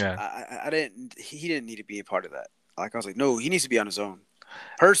 but yeah. I didn't. He didn't need to be a part of that. Like I was like, no, he needs to be on his own.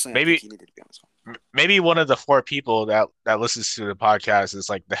 Personally, I think Maybe he needed to be on his own. maybe one of the four people that listens to the podcast is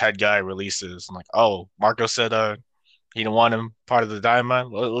like the head guy releases. I'm like, oh, Marco said he didn't want him part of the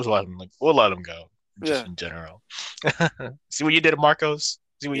diamond. Let's let him we'll let him go just Yeah, in general. See what you did, Marcos?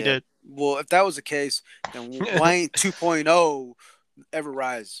 See what you yeah. did? Well, if that was the case, then why ain't 2.0 ever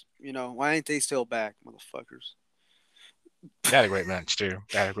rise? You know, why ain't they still back, motherfuckers? They had a great match too.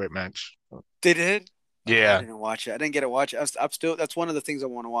 They had a great match. They did. Oh, I Yeah, didn't watch it. I didn't get to watch it. I'm still. That's one of the things I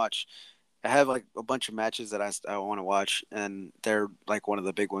want to watch. I have like a bunch of matches that I want to watch, and they're like one of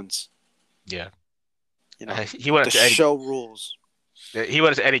the big ones. yeah. You know, He went the up to Eddie. show rules. He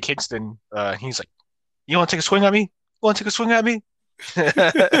went up to Eddie Kingston. He's like, "You want to take a swing at me? You want to take a swing at me?"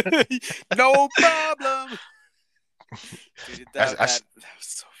 No problem. Dude, I, I, that was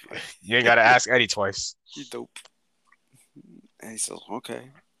so funny. you ain't got to ask Eddie twice. You dope. And he says,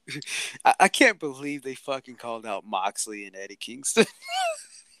 okay. I can't believe they fucking called out Moxley and Eddie Kingston.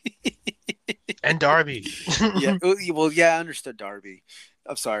 And Darby. Yeah, well, yeah, I understood Darby.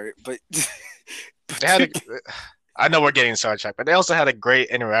 I'm sorry, but, but They had a, dude, I know we're getting sidetracked, but they also had a great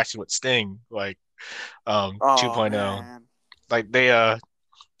interaction with Sting, like oh 2.0. man, Like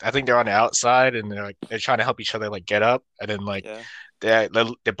I think they're on the outside and they're trying to help each other like get up, and then like yeah.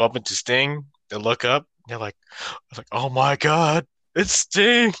 they bump into Sting, they look up, they're like, oh my God, it's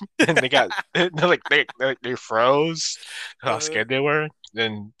Sting, and they froze, how Uh, scared they were.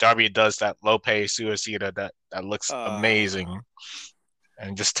 Then Darby does that Lope Suicida that looks uh, amazing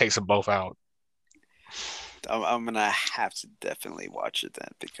and just takes them both out. I'm gonna have to definitely watch it then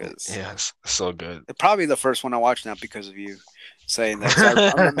because Yes, so good. probably the first one I watched now because of you saying that.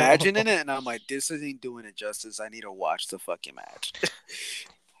 Because I'm imagining it and I'm like, this isn't doing it justice. I need to watch the fucking match.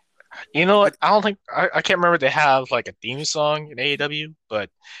 You know But what? I don't think I can't remember if they have like a theme song in AEW, but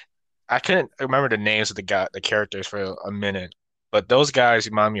I couldn't remember the names of the characters for a minute. But those guys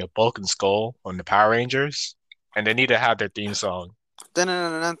remind me of Bulk and Skull on the Power Rangers, and they need to have their theme song.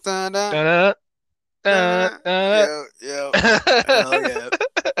 yeah, Da-da, da-da. yeah, hell yeah,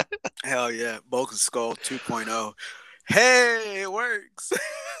 hell yeah. Broken Skull 2.0. Hey, it works.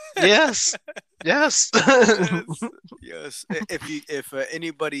 Yes, yes. Yes, yes. If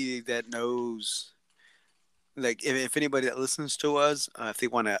anybody that knows, like, if anybody that listens to us, if they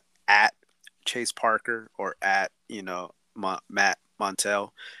want to at Chase Parker or at Matt Montel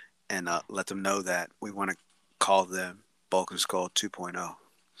and let them know that we want to call them Bulk and Skull 2.0.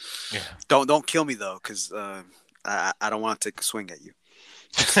 Yeah. Don't kill me though, because I don't want to take a swing at you.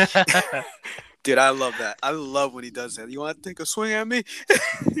 Dude, I love that. I love when he does that. You want to take a swing at me?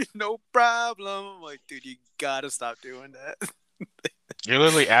 No problem. I'm like, dude, you gotta stop doing that. You're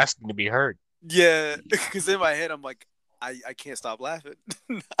literally asking to be heard. Yeah, because in my head, I'm like, I can't stop laughing.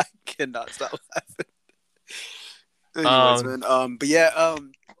 I cannot stop laughing. Anyways, Um, man. But yeah.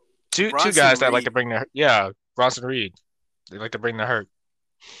 Two Bronson guys that like to Reed. bring the yeah, Bronson Reed. They like to bring the hurt.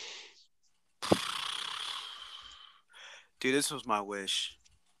 Dude, this was my wish.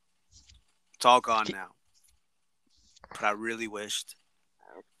 It's all gone now. But I really wished.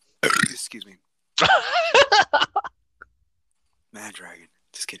 Excuse me, Mad Dragon.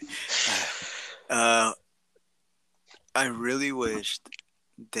 Just kidding. Uh, I really wished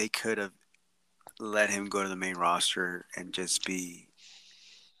they could have let him go to the main roster and just be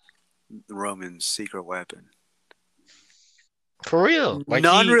Roman's secret weapon. For real. Like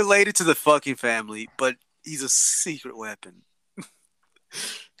None related to the fucking family, but he's a secret weapon.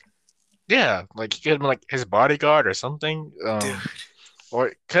 yeah, like he could have been like his bodyguard or something. Dude, Or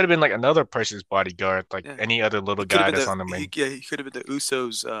it could have been like another person's bodyguard, like yeah. any other little He could have guy been that's the on the main. he could have been the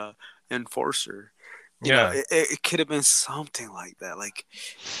Usos enforcer. You know, Yeah. it could have been something like that. Like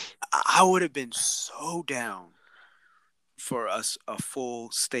I would have been so down for us a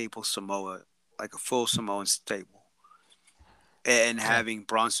full stable Samoa, like a full Samoan stable, and Yeah. having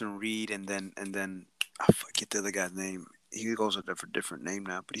Bronson Reed and then I forget the other guy's name. He goes with a different name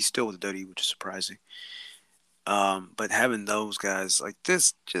now, but he's still with WWE, which is surprising. But having those guys like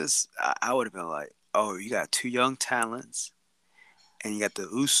this, just I would have been like, oh, you got two young talents, and you got the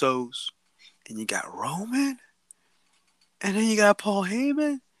Usos, and you got Roman, and then you got Paul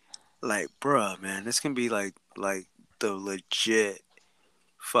Heyman. Like, bruh, man, this can be like the legit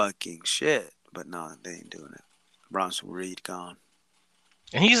fucking shit. But no, they ain't doing it. Bronson Reed gone.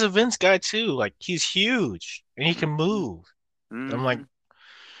 And he's a Vince guy too. Like he's huge and he can Mm-hmm. move. I'm Mm-hmm.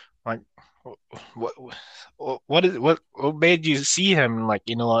 like what what made you see him like,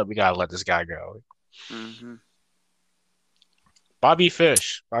 you know what, we gotta let this guy go. Mm-hmm. Bobby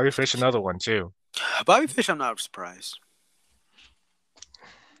Fish. Bobby Fish, another one too. Bobby Fish, I'm not surprised.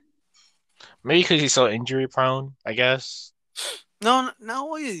 Maybe because he's so injury prone, I guess. No, not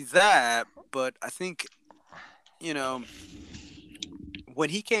only that, but I think you know when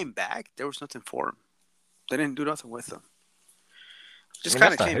he came back, there was nothing for him. They didn't do nothing with him. I Just mean,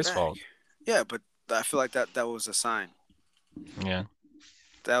 kind that's of not came his back. fault. Yeah, but I feel like that was a sign. Yeah.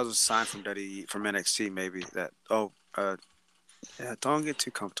 That was a sign from WWE, from NXT, maybe that yeah, don't get too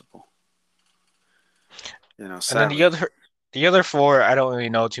comfortable. You know, And then sadly. the other four I don't really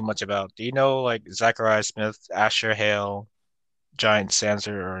know too much about. Do you know like Zachariah Smith, Asher Hale, Giant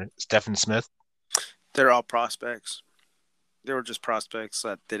Sanser, or Stephen Smith? They're all prospects. They were just prospects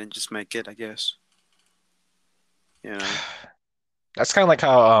that didn't just make it, I guess. You know. That's kind of like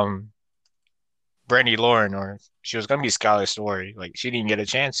how Brandy Lauren, or she was gonna be Skylar Story. Like she didn't get a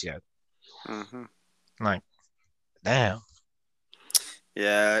chance yet. Hmm. Like, damn.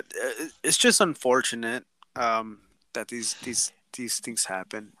 Yeah, it's just unfortunate that these things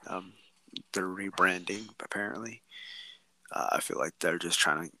happen. They're rebranding apparently. I feel like they're just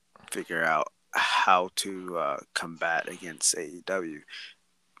trying to figure out how to combat against AEW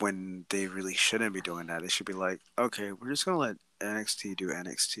when they really shouldn't be doing that. They should be like, okay, we're just gonna let NXT do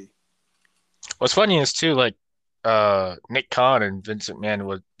NXT. What's funny is too, like, Nick Khan and Vince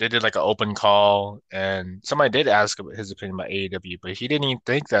McMahon they did like an open call, and somebody did ask about his opinion about AEW, but he didn't even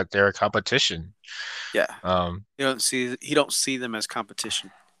think that they're a competition. Yeah, Um, he don't see them as competition.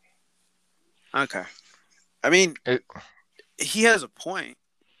 Okay, I mean it, he has a point.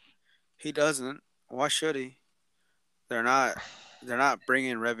 He doesn't. Why should he? They're not. They're not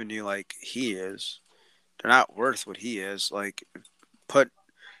bringing revenue like he is. They're not worth what he is. Like put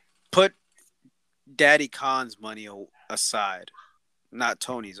put Daddy Khan's money aside, not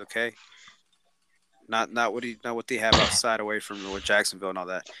Tony's. Okay, not what they have outside away from with Jacksonville and all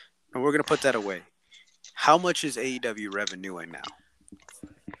that. And we're gonna put that away. How much is AEW revenuing now?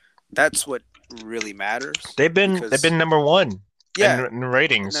 That's what really matters they've because been number one yeah, in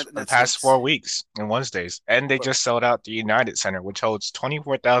ratings and for the past that's 4 weeks and Wednesdays, and they but just sold out the United Center, which holds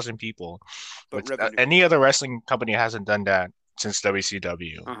 24,000 people, but which revenue. any other wrestling company hasn't done that since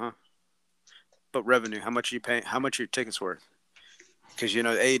WCW. Uh huh. But revenue. How much are you paying? How much are your tickets worth? Because you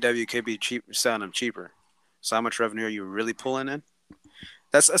know AEW could be cheap, selling them cheaper. So how much revenue are you really pulling in?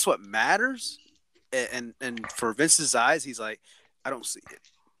 That's what matters. And for Vince's eyes, he's like, I don't see it.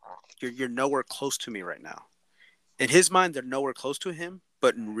 You're nowhere close to me right now. In his mind, they're nowhere close to him,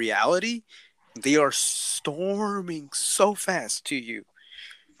 but in reality, they are storming so fast to you.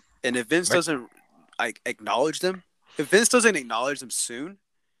 And if Vince Like, doesn't like acknowledge them, if Vince doesn't acknowledge them soon,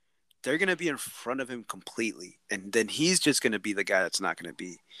 they're gonna be in front of him completely, and then he's just gonna be the guy that's not gonna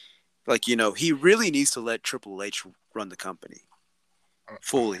be like he really needs to let Triple H run the company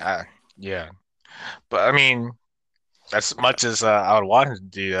fully. uh, yeah, but I mean, as Yeah. much as I would want him to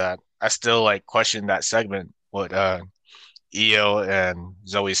do that, I still like question that segment. What Io and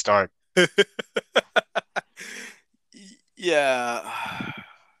Zoe Stark. Yeah,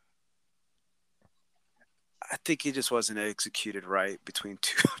 I think it just wasn't executed right between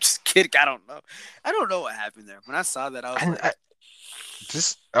two. I'm just kidding. I don't know. I don't know what happened there. When I saw that, I was And like,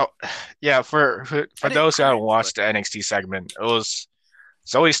 this, oh, yeah, I for didn't those who haven't cringe, but watched the NXT segment, it was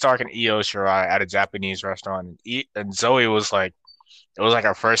Zoe Stark and Io Shirai at a Japanese restaurant, and Zoe was like, it was like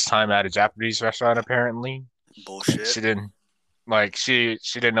her first time at a Japanese restaurant apparently. bullshit. She didn't she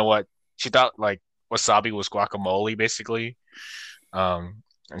didn't know what she thought like wasabi was guacamole basically.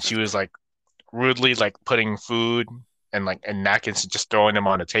 And she That's was like rudely like putting food and napkins and just throwing them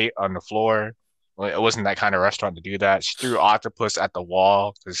on the on the floor. Well, it wasn't that kind of restaurant to do that. She threw octopus at the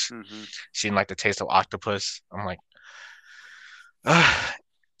wall because hmm she didn't like the taste of octopus. I'm like, ugh,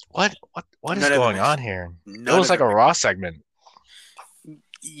 what is None of it going makes on here? It none was of like it a makes. Raw segment,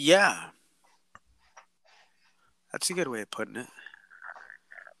 Yeah, that's a good way of putting it.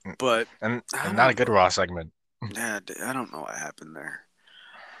 But I and not a don't good know. Raw segment. Yeah, I don't know what happened there.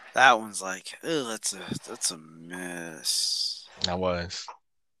 That one's like, oh, that's a mess. That was.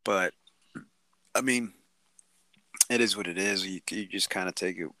 But I mean, it is what it is. You just kind of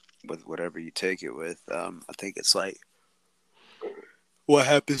take it with whatever you take it with. I think it's like what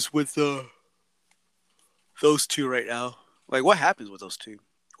happens with those two right now. Like, what happens with those two?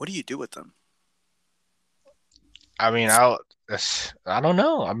 What do you do with them? I mean, I don't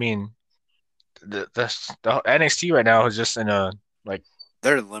know. I mean, the NXT right now is just in a like,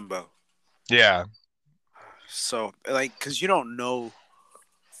 They're in limbo. yeah, So, like, because you don't know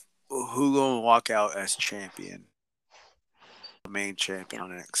who gonna walk out as champion, the main champion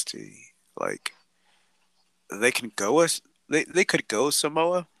on NXT. Like, they can go as they could go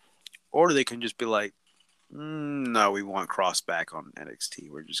Samoa, or they can just be like, no, we want Cross back on NXT.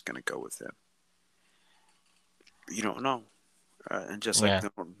 We're just gonna go with him. You don't know. And just like yeah.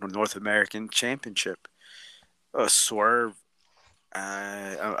 the North American Championship, Swerve.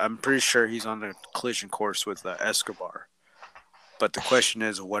 I'm pretty sure he's on the collision course with Escobar. But the question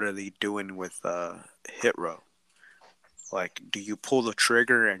is, what are they doing with Hit Row? Like, do you pull the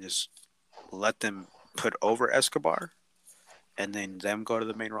trigger and just let them put over Escobar and then them go to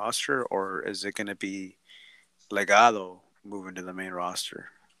the main roster, or is it going to be Legado moving to the main roster?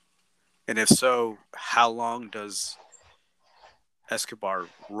 And if so, how long does Escobar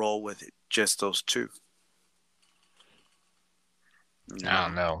roll with it? Just those two, you I know.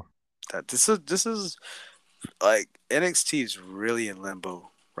 don't know. That this is like NXT is really in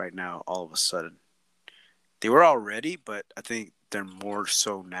limbo right now. All of a sudden, they were already, but I think they're more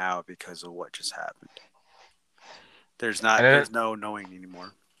so now because of what just happened. And then There's no knowing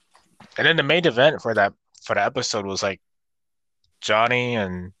anymore. the main event for the episode was like Johnny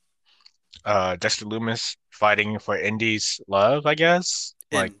and Dexter Lumis fighting for Indy's love, I guess.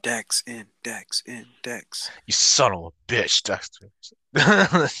 Like, Index, index, index. you son of a bitch, Dexter.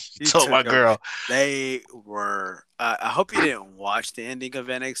 You You told my took a. girl. They were. I hope you didn't watch the ending of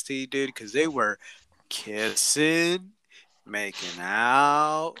NXT, dude, because they were kissing, making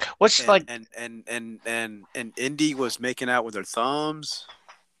out, Which like and Indy was making out with her thumbs.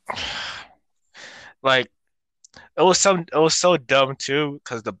 like it was so dumb too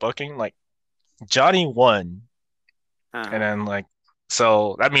because the booking like Johnny won and Uh-huh. then like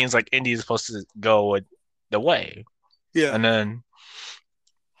so that means like Indy's supposed to go with the way Yeah. and then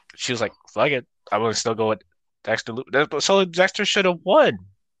she was like fuck it I'm gonna still go with Dexter so Dexter should have won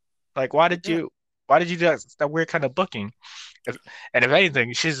like Yeah. why did you do that weird kind of booking if, and if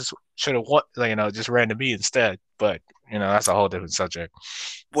anything she just should have won like, just ran to me instead but that's a whole different subject.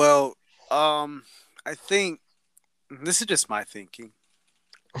 Well, I think this is just my thinking.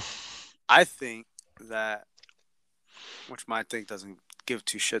 I think that, which my think doesn't give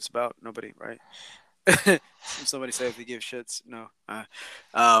two shits about nobody, right? Somebody say if they give shits, no.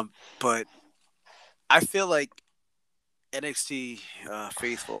 But I feel like NXT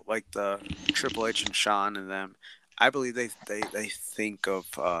faithful, like the Triple H and Shawn and them, I believe they think of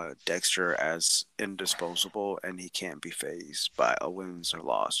Dexter as indisposable and he can't be phased by a wins or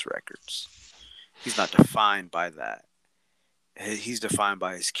loss records. He's not defined by that. He's defined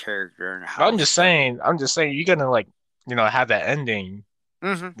by his character and how he. I'm just saying you're gonna like have that ending.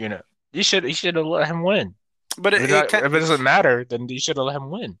 Mm-hmm. you know you should have let him win. But If it doesn't matter, then you should have let him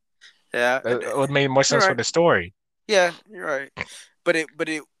win. yeah, It would make more you're sense for right. the story. Yeah, you're right.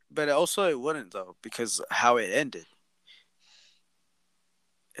 But also it wouldn't though because how it ended.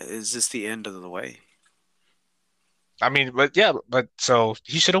 Is this the end of the way? I mean, but yeah, but so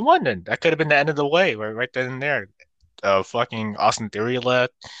he should have won then. That could have been the end of the way, right then and there. Fucking Austin Theory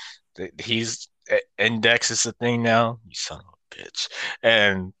left. He's Index is the thing now. You son of a bitch.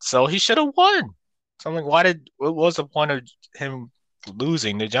 And so he should have won. So I'm like, what was the point of him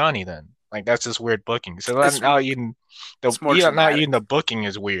losing to Johnny then? Like that's just weird booking. So then It's now even it's more dramatic. the booking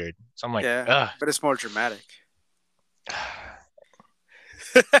is weird. So I'm like, Yeah, ugh. but it's more dramatic.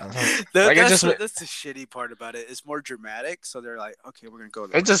 Like That's the shitty part about it. It's more dramatic, so they're like, okay, we're gonna go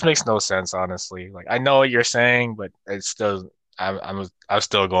it there. just makes no sense, honestly. Like I know what you're saying, but it's still I'm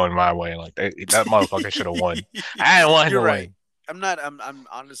still going my way. Like that motherfucker should have won. I didn't want him You're to right. win. I'm not. I'm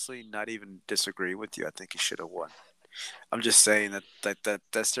honestly not even disagreeing with you. I think he should have won. I'm just saying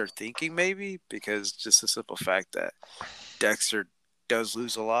that's their thinking, maybe because just the simple fact that Dexter does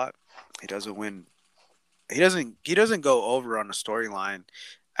lose a lot. He doesn't win. He doesn't go over on a storyline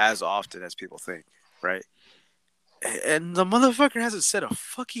as often as people think, right? And the motherfucker hasn't said a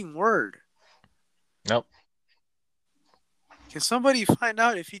fucking word. Nope. Can somebody find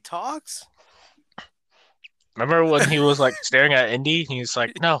out if he talks? Remember when he was like staring at Indy? He's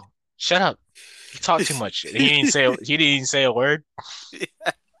like, "No, shut up. You talk too much." And he didn't even say a word.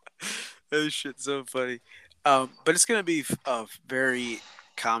 Yeah. That shit's so funny. But it's gonna be very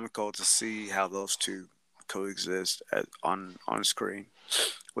comical to see how those two coexist on screen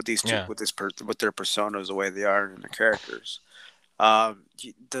with these two Yeah, with their personas the way they are and the characters.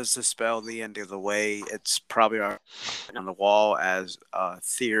 Does this spell the end of the way? It's probably on the wall as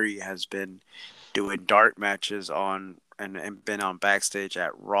Theory has been doing dark matches on and been on backstage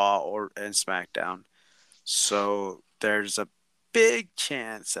at Raw and SmackDown. So there's a big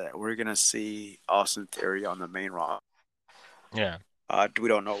chance that we're gonna see Austin Theory on the main Raw. yeah, We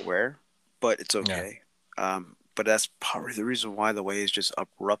don't know where, but it's yeah, okay. But that's probably the reason why the way is just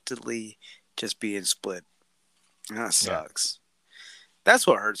abruptly just being split. And that yeah, sucks. That's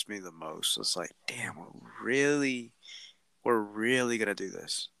what hurts me the most. It's like, damn, we're really gonna do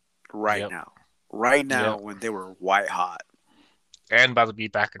this right yep, now, right now yep. when they were white hot. And about to be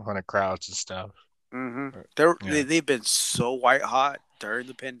back in front of crowds and stuff. Mm-hmm. Yeah, They've been so white hot during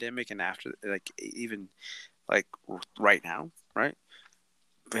the pandemic and after, like even like right now, right?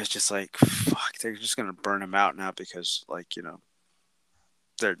 But it's just like fuck, they're just gonna burn them out now because like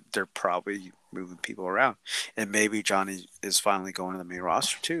they're probably moving people around, and maybe Johnny is finally going to the main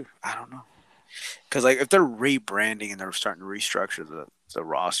roster too. I don't know, because like if they're rebranding and they're starting to restructure the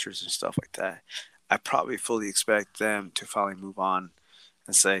rosters and stuff like that, I probably fully expect them to finally move on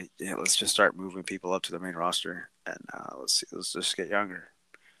and say, yeah, let's just start moving people up to the main roster and let's just get younger.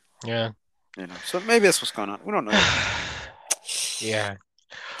 yeah. So maybe that's what's going on. We don't know yet, Yeah.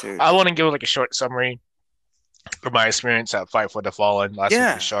 dude. I want to give like a short summary of my experience at Fight for the Fallen last week in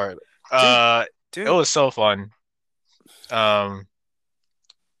Yeah, Charlotte. dude, It dude. was so fun. Um,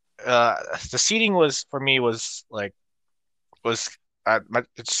 the seating was for me was the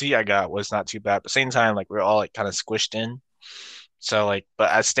seat I got was not too bad. But at the same time, like we are all like kind of squished in. So like, but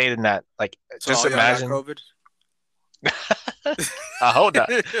I stayed in that like So just all y'all got imagine. COVID. I hope not.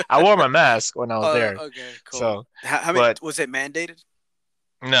 I wore my mask when I was there. Okay, cool. So, How many but was it mandated?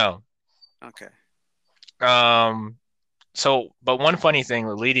 no. Okay. Um, but one funny thing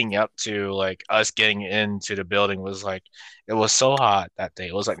leading up to like us getting into the building was like it was so hot that day.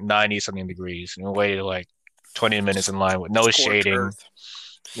 It was like 90 something degrees, and we waited like 20 minutes in line with no Scorch shading. earth.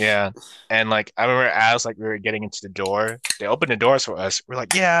 Yeah. And like I remember as like we were getting into the door, they opened the doors for us. We're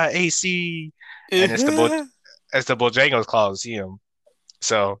like, yeah, AC. And it's the Bojangles Coliseum.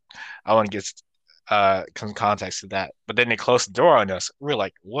 So I want to get some context to that. But then they closed the door on us. We were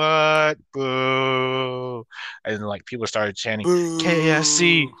like, what? Boo. And then, like people started chanting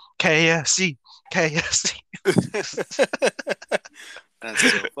KFC, Boo. KFC, KFC. That's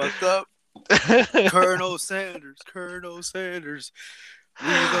so fucked up. Colonel Sanders, Colonel Sanders. We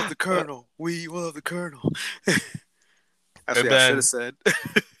love the Colonel. We love the Colonel. That's and what I should have then said.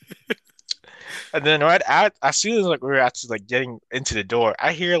 and then right at as soon as like we were actually like getting into the door,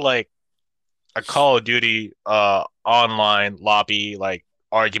 I hear like a Call of Duty online lobby like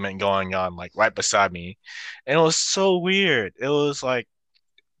argument going on like right beside me. And it was so weird. It was like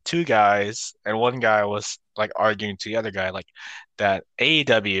two guys and one guy was like arguing to the other guy like that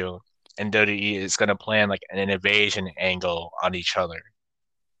AEW and WWE is gonna plan like an invasion angle on each other.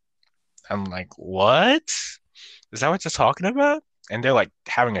 I'm like, what? Is that what you're talking about? And they're like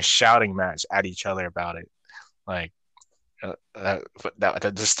having a shouting match at each other about it. Like the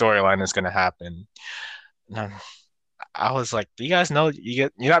storyline is gonna happen. And I was like, do you guys know you're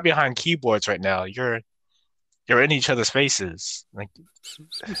not behind keyboards right now. You're in each other's faces. Like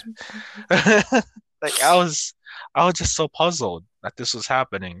like I was just so puzzled that this was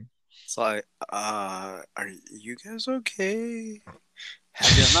happening. It's like, are you guys okay?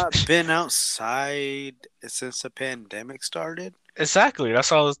 Have you not been outside since the pandemic started? Exactly.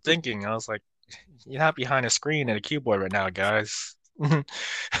 That's what I was thinking. I was like, you're not behind a screen and a keyboard right now, guys.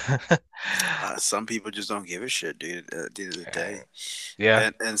 Some people just don't give a shit, dude. At the end of the day, Yeah,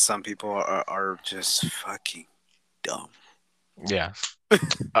 and some people are just fucking dumb. yeah.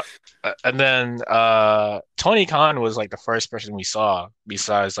 Uh, and then Tony Khan was like the first person we saw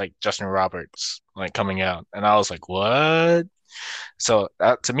besides like Justin Roberts like coming out, and I was like, what? So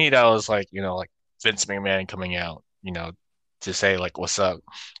that, to me, that was like like Vince McMahon coming out, to say like what's up,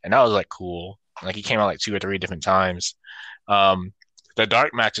 and that was like cool. Like he came out like two or three different times. Um, the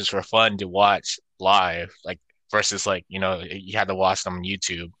dark matches were fun to watch live, like versus like you had to watch them on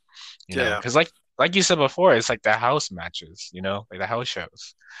YouTube, Yeah. because like you said before, it's like the house matches, like the house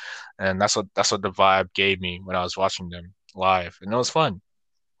shows, and that's what the vibe gave me when I was watching them live, and it was fun.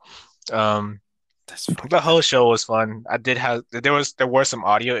 Um, That's the fucking whole show was fun. I did have there were some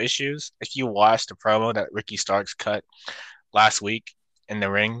audio issues. If you watch the promo that Ricky Starks cut last week in the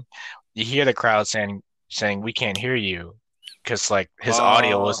ring, you hear the crowd saying we can't hear you because like his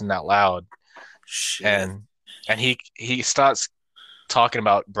audio oh wasn't that loud, shit. and he starts talking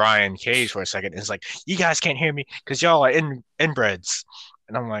about Brian Cage for a second. It's like you guys can't hear me because y'all are inbreds,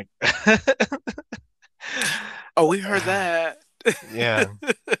 and I'm like, Oh, we heard that. yeah,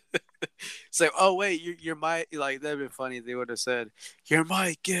 It's like, oh wait, your mic, like that'd been funny. They would have said, "Your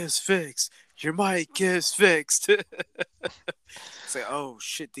mic is fixed. Your mic is fixed." It's like, oh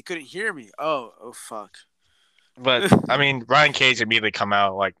shit, they couldn't hear me. Oh fuck. but I mean, Brian Cage immediately come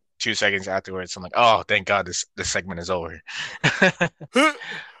out like 2 seconds afterwards. I'm like, oh, thank God this segment is over.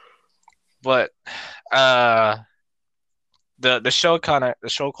 But uh the show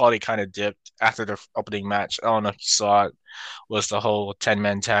quality kind of dipped after the opening match. I don't know if you saw it, was the whole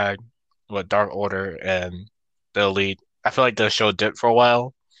 10-man tag with Dark Order and the Elite. I feel like the show dipped for a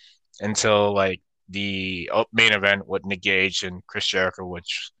while until like the main event with Nick Gage and Chris Jericho,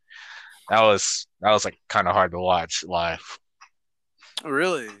 which that was like kind of hard to watch live.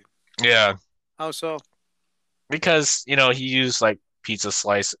 Really? Yeah, How so? because he used like pizza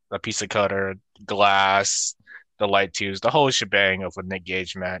slice, a pizza cutter, glass, the light tubes, the whole shebang of a Nick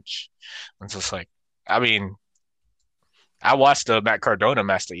Gage match. It's just like, I mean, I watched the Matt Cardona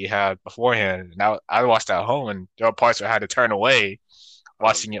match that you had beforehand, and I watched that at home, and there were parts where I had to turn away Oh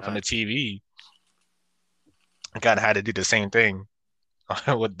watching it from god. the TV. I kind of had to do the same thing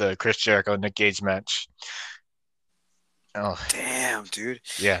with the Chris Jericho Nick Gage match. Oh, Damn, dude.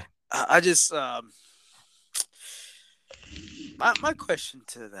 yeah. I just my question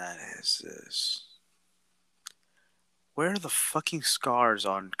to that is where are the fucking scars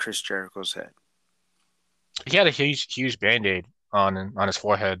on Chris Jericho's head? He had a huge band-aid on his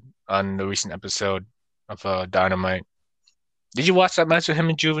forehead on the recent episode of Dynamite. Did you watch that match with him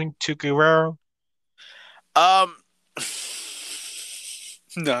and Juventud Guerrero? Um,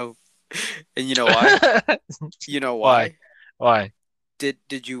 no. And you know why? You know Why? why? Why?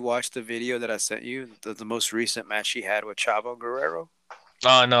 Did you watch the video that I sent you? The most recent match he had with Chavo Guerrero?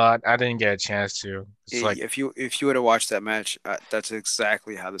 Oh no, I didn't get a chance to. It's like, If you would have watched that match, that's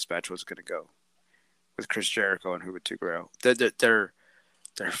exactly how this match was gonna go with Chris Jericho and Juventud Guerrero.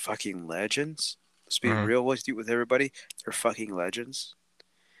 They're fucking legends. Let's be mhm. real with everybody. They're fucking legends.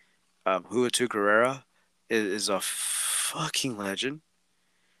 Juventud Guerrero is a fucking legend.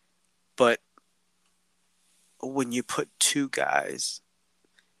 But when you put two guys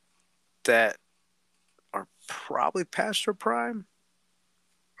that are probably past their prime,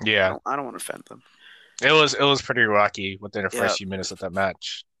 Yeah, I don't want to offend them. it was pretty rocky within the Yeah. first few minutes of that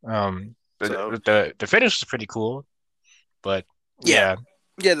match. So The finish was pretty cool, but yeah, yeah,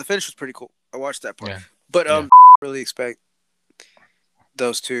 yeah, the finish was pretty cool. I watched that part, yeah, but yeah. really expect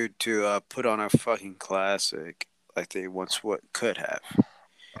those two to put on a fucking classic like they once what could have.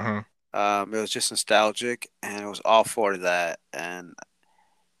 Mhm. It was just nostalgic, and it was all for that. And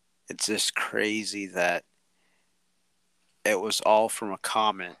it's just crazy that it was all from a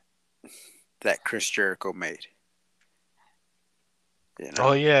comment that Chris Jericho made. You Oh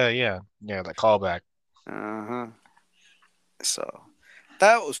know. yeah, yeah, yeah. The callback. Uh huh. So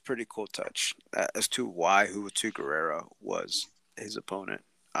that was pretty cool touch as to why Juventud Guerrero was his opponent.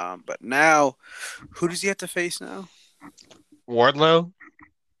 But now, who does he have to face now? Wardlow,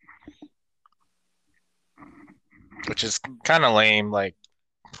 which is kind of lame. Like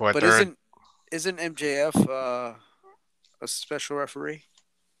for a But third. isn't MJF a special referee?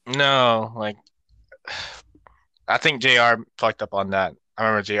 No, like I think JR fucked up on that. I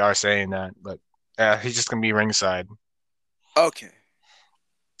remember JR saying that, but yeah, he's just gonna be ringside, Okay.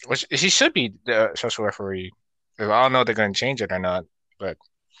 which he should be the special referee. I don't know if they're gonna change it or not, But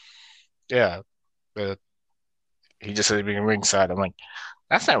yeah, but he just said being ringside. I'm like,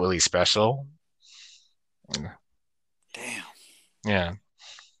 that's not really special. Damn. Yeah.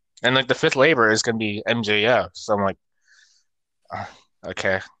 And like the fifth labor is gonna be MJF. So I'm like, uh,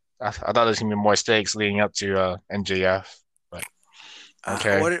 okay. I thought there's gonna be more stakes leading up to MJF, but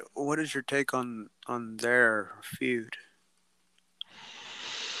okay. What is your take on their feud?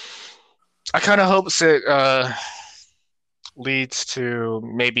 I kind of hope it leads to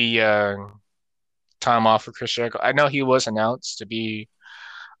maybe time off for Chris Jericho. I know he was announced to be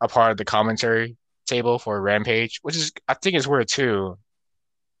a part of the commentary table for Rampage, which is I think is weird too.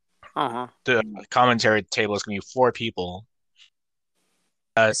 Uh-huh. The commentary table is gonna be four people: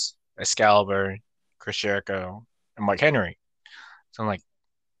 us, Excalibur, Chris Jericho, and Mark Henry. So I'm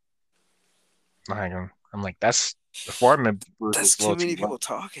like that's the Foreman booth is That's a too little too many much. people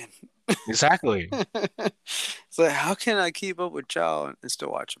talking. Exactly. It's like, how can I keep up with y'all and still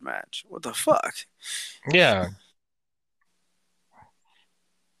watch a match? What the fuck? Yeah.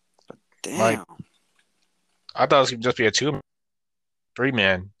 Like Damn. I thought it was gonna just be a two, three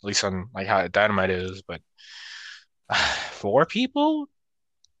man, at least on like how Dynamite is, but four people?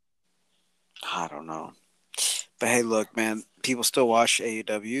 I don't know. But hey, look, man, people still watch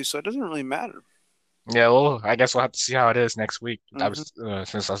AEW, so it doesn't really matter. Yeah, well, I guess we'll have to see how it is next week. That Hmm. was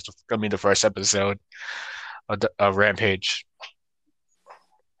since that's gonna be the first episode of Rampage.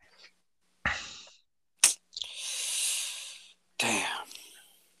 Damn.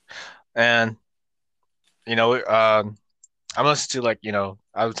 And I'm listening to like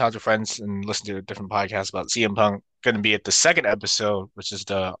I would talk to friends and listen to different podcasts about CM Punk going to be at the second episode, which is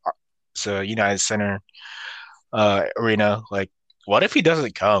the United Center arena. Like, what if he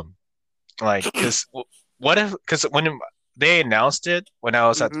doesn't come? Like, what if because when they announced it when I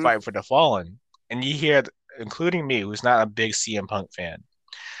was at Hmm. Fight for the Fallen, and you hear, including me, who's not a big CM Punk fan,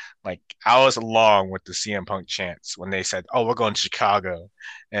 like I was along with the CM Punk chants when they said, "Oh, we're going to Chicago,"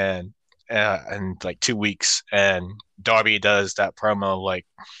 and in like 2 weeks, and Darby does that promo like,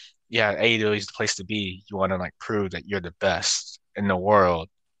 "Yeah, AEW is the place to be. You want to like prove that you're the best in the world."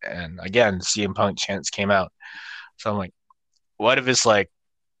 And again, the CM Punk chants came out, so I'm like, what if it's What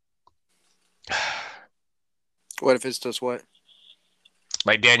if it's just what?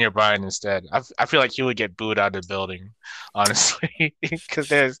 like Daniel Bryan instead? I feel like he would get booed out of the building, honestly, because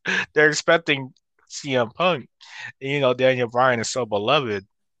they're expecting CM Punk. And, Daniel Bryan is so beloved.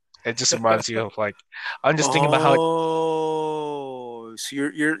 It just reminds you of like I'm just thinking about how Oh, so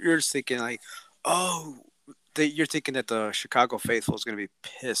you're just thinking like, oh, you're thinking that the Chicago faithful is gonna be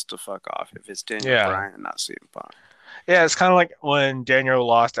pissed the fuck off if it's Daniel yeah, Bryan and not CM Punk. yeah. It's kind of like when Daniel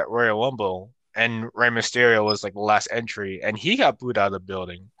lost at Royal Rumble and Rey Mysterio was like the last entry, and he got booed out of the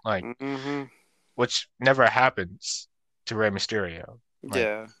building, like Hmm. which never happens to Rey Mysterio. Like,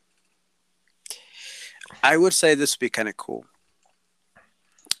 Yeah, I would say this would be kind of cool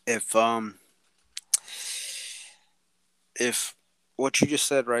if if what you just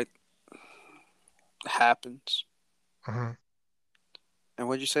said right happens. mhm. And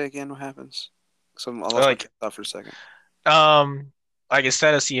what'd you say again? What happens? So I lost my like train of thought for a second. um, like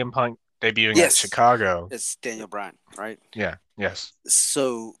instead of CM Punk debuting at Yes, Chicago, it's Daniel Bryan, right? yeah, yes,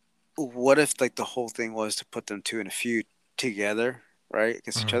 So what if like the whole thing was to put them two in a feud together, right,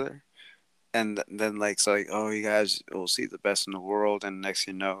 against each mhm. other, and then like so like oh you guys will see the best in the world, and next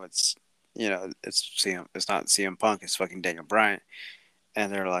thing you know it's not CM Punk, it's fucking Daniel Bryan,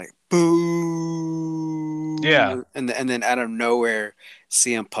 and they're like Yeah. boo, and then out of nowhere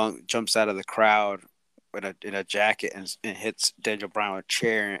CM Punk jumps out of the crowd with in a jacket and hits Daniel Bryan with a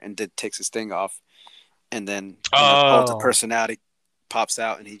chair and then takes his thing off, and then the cult of Oh, personality pops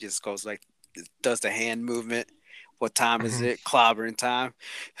out and he just goes like does the hand movement. What time is mhm. it? Clobbering time.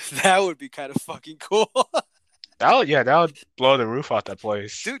 That would be kind of fucking cool. That would blow the roof off that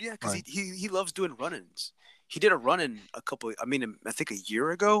place. Dude, yeah, because Like, he loves doing run-ins. He did a run-in I mean, I think a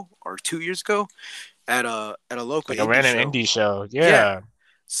year ago or 2 years ago at a local like a indie random show. indie show. Yeah. Yeah.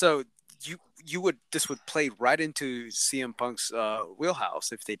 So this would play right into CM Punk's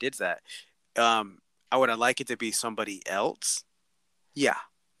wheelhouse if they did that. Um, I would like it to be somebody else. Yeah,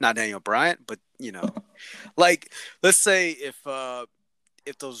 not Daniel Bryant, but like let's say if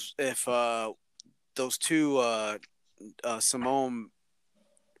those two Simone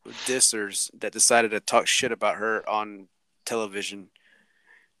dissers that decided to talk shit about her on television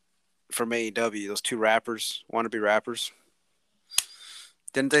from AEW, those two rappers, wannabe rappers,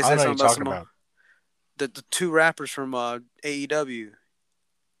 didn't they I don't say know what you're something about talking Simone? about. The two rappers from AEW, the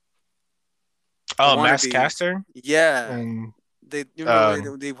Oh, Max wannabes, Caster yeah, and they you remember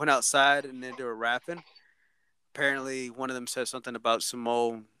um they went outside and they were rapping. Apparently, one of them said something about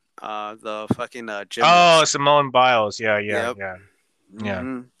Simone, the fucking Oh, gymnast. Simone Biles. Yeah, yeah, Yep. yeah, yeah,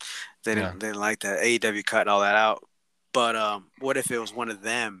 hmm They yeah. didn't like that. AEW cut all that out. But what if it was one of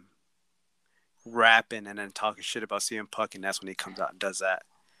them rapping and then talking shit about CM Punk, and that's when he comes out and does that?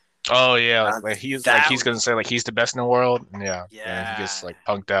 Oh yeah, Uh, like that he's would gonna be say like he's the best in the world. Yeah, and he gets yeah. like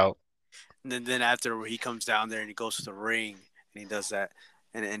punked out. And then after he comes down there and he goes to the ring and he does that,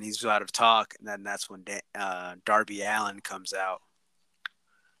 and he's out of talk, and then that's when Darby Allin comes out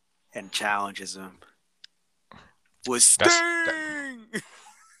and challenges him with That's that, Sting.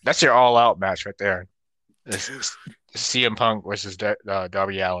 that's your all out match right there. Dude, It's CM Punk versus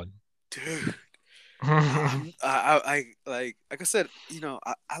Darby Allin. dude. Like I said,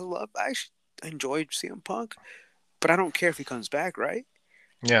 I actually enjoyed CM Punk, but I don't care if he comes back, right?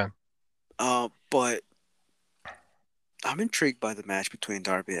 Yeah. But I'm intrigued by the match between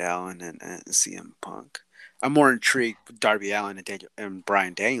Darby Allin and CM Punk. I'm more intrigued with Darby Allin and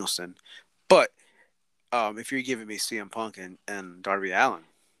Bryan Danielson. But if you're giving me CM Punk and Darby Allin,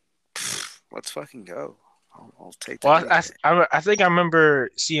 let's fucking go. I'll take that Well, any day. I think I remember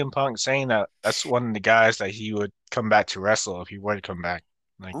CM Punk saying that that's one of the guys that he would come back to wrestle if he were to come back.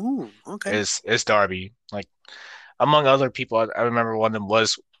 Like Oh, okay. is Darby. Like among other people, I remember one of them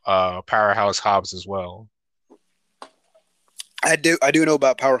was Powerhouse Hobbs as well. I do know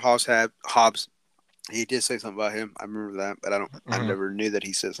about Powerhouse Hobbs. He did say something about him. I remember that, but I Hmm. never knew that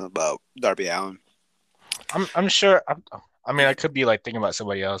he said something about Darby Allin. I'm sure. I mean, I could be like thinking about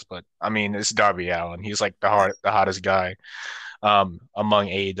somebody else, but I mean, it's Darby Allin. He's like the hottest guy among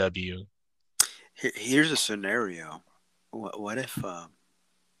AEW. Here's a scenario. What if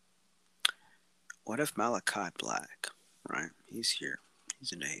what if Malachi Black, right? He's here.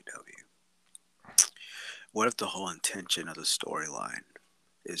 He's in AEW. What if the whole intention of the storyline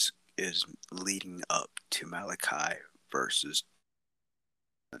is leading up to Malachi versus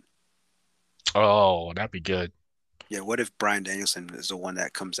Oh, that'd be good. yeah? What if Bryan Danielson is the one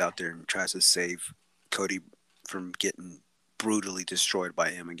that comes out there and tries to save Cody from getting brutally destroyed by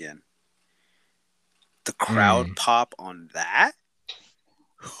him again? The crowd Mm, pop on that,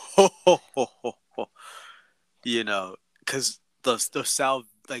 because the South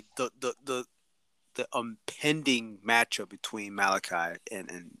like the impending matchup between Malachi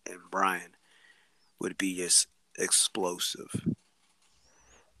and Bryan would be just explosive,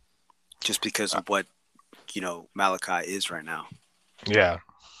 just because uh, of what Malachi is right now. yeah.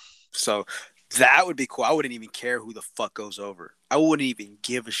 So that would be cool. I wouldn't even care who the fuck goes over. I wouldn't even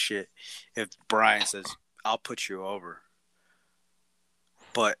give a shit if Bryan says, "I'll put you over,"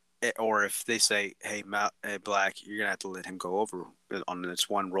 but or if they say, "Hey, Black, you're gonna have to let him go over on this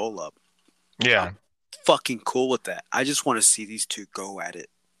one roll up." I'm Yeah. fucking cool with that. I just want to see these two go at it.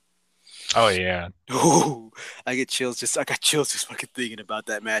 Oh yeah. Oh, I got chills just fucking thinking about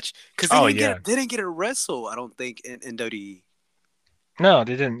that match because Oh yeah. they didn't get a wrestle. I don't think in WWE. No,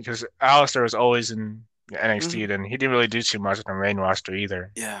 they didn't because Alistair was always in NXT. Mm-hmm. Then he didn't really do too much on the main roster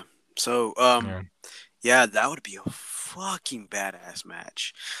either. Yeah. So Yeah. yeah, that would be a fucking badass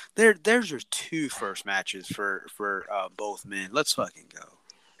match. There's your two first matches for both men. Let's fucking go.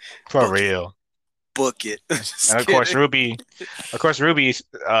 For Book it. real. Book it. And Just kidding. Of course, Ruby.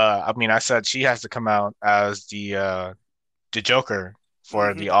 I mean, I said she has to come out as the Joker for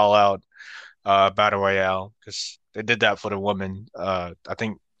Mm-hmm. the All Out battle royale because they did that for the women. I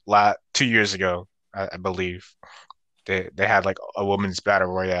think 2 years ago, I believe they had like a women's battle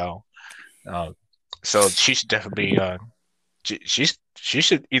royale. Uh, so she should definitely she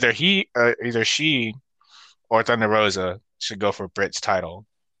should either she or Thunder Rosa should go for Britt's title.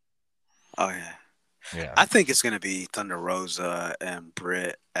 Oh yeah. Yeah, I think it's gonna be Thunder Rosa and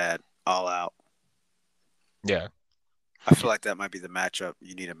Britt at All Out. yeah, I feel like that might be the matchup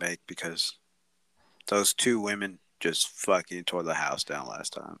you need to make because those two women just fucking tore the house down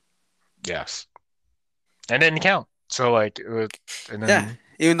last time. yes, and it didn't count. So like, and Yeah, then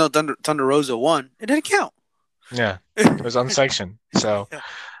even though Thunder Rosa won, it didn't count. yeah, it was unsanctioned. So Yeah,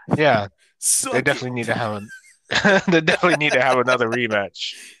 yeah, they suck it. definitely need to have they definitely need to have another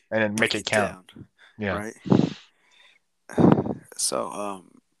rematch and then make Break it it count. down, Yeah. right? So,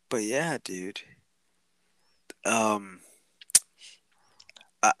 but yeah, dude. Um,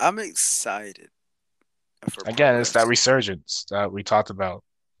 I'm excited for pro Again, it's that wrestling. resurgence that we talked about.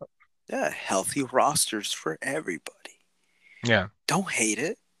 Yeah, healthy rosters for everybody. Yeah, Don't hate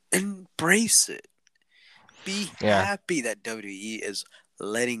it. Embrace it. Be yeah, happy that WWE is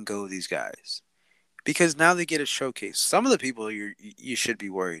letting go of these guys because now they get a showcase. Some of the people you should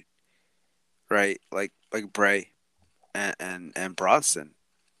be worried, right? Like Bray and Bronson.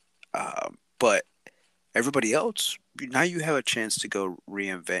 But Everybody else, now you have a chance to go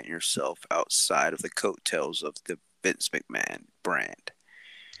reinvent yourself outside of the coattails of the Vince McMahon brand.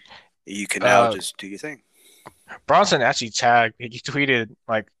 You can now Uh, just do your thing. Bronson actually tagged. He tweeted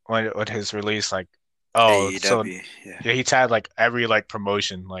like when his release, like, oh, so AEW, yeah, yeah, he tagged like every like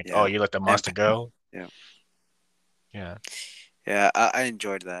promotion, like, oh, yeah, you let the monster Imp- go. yeah, Yeah, yeah. I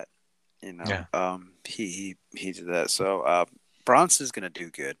enjoyed that. yeah. He did that. So Bronson's gonna do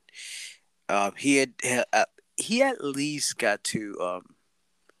good. He at least got to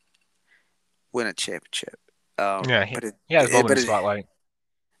win a championship. Yeah, But he has moment in but the spotlight.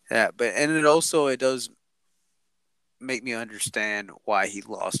 yeah, but and it also it does make me understand why he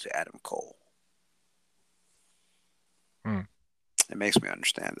lost to Adam Cole. Hmm. It makes me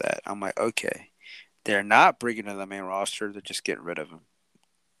understand that. I'm like, okay, they're not bringing him to the main roster; they're just getting rid of him.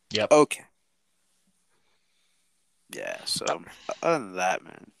 Yep. Okay, yeah. So other than that,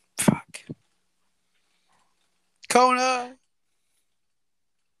 man, fuck Kona.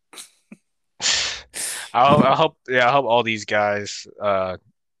 I hope all these guys,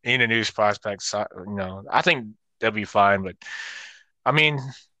 in the news prospects, I think they'll be fine. But I mean,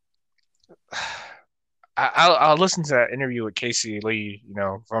 I'll listen to that interview with Casey Lee,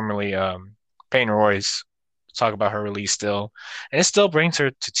 formerly Peyton Royce, talk about her release still, and it still brings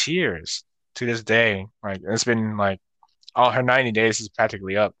her to tears to this day. Like it's been like all her 90 days is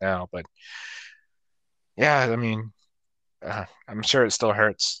practically up now, but yeah, I mean, I'm sure it still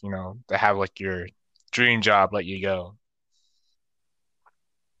hurts, to have like your dream job let you go.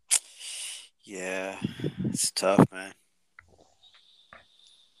 Yeah, it's tough, man.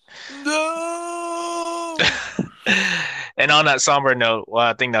 No. And on that somber note, well,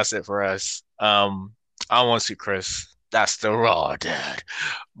 I think that's it for us. I want to see Chris. That's the Raw Dad,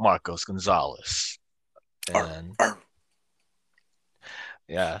 Marcos Gonzalez. Arr, And arr.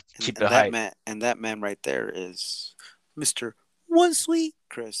 yeah, keep And the that hype. man right there is Mr. One Sweet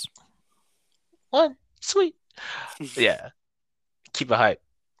Chris. One, sweet. Yeah, keep it hype.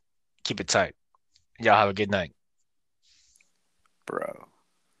 Keep it tight. Y'all have a good night. Bro.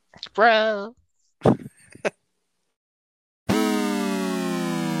 Bro.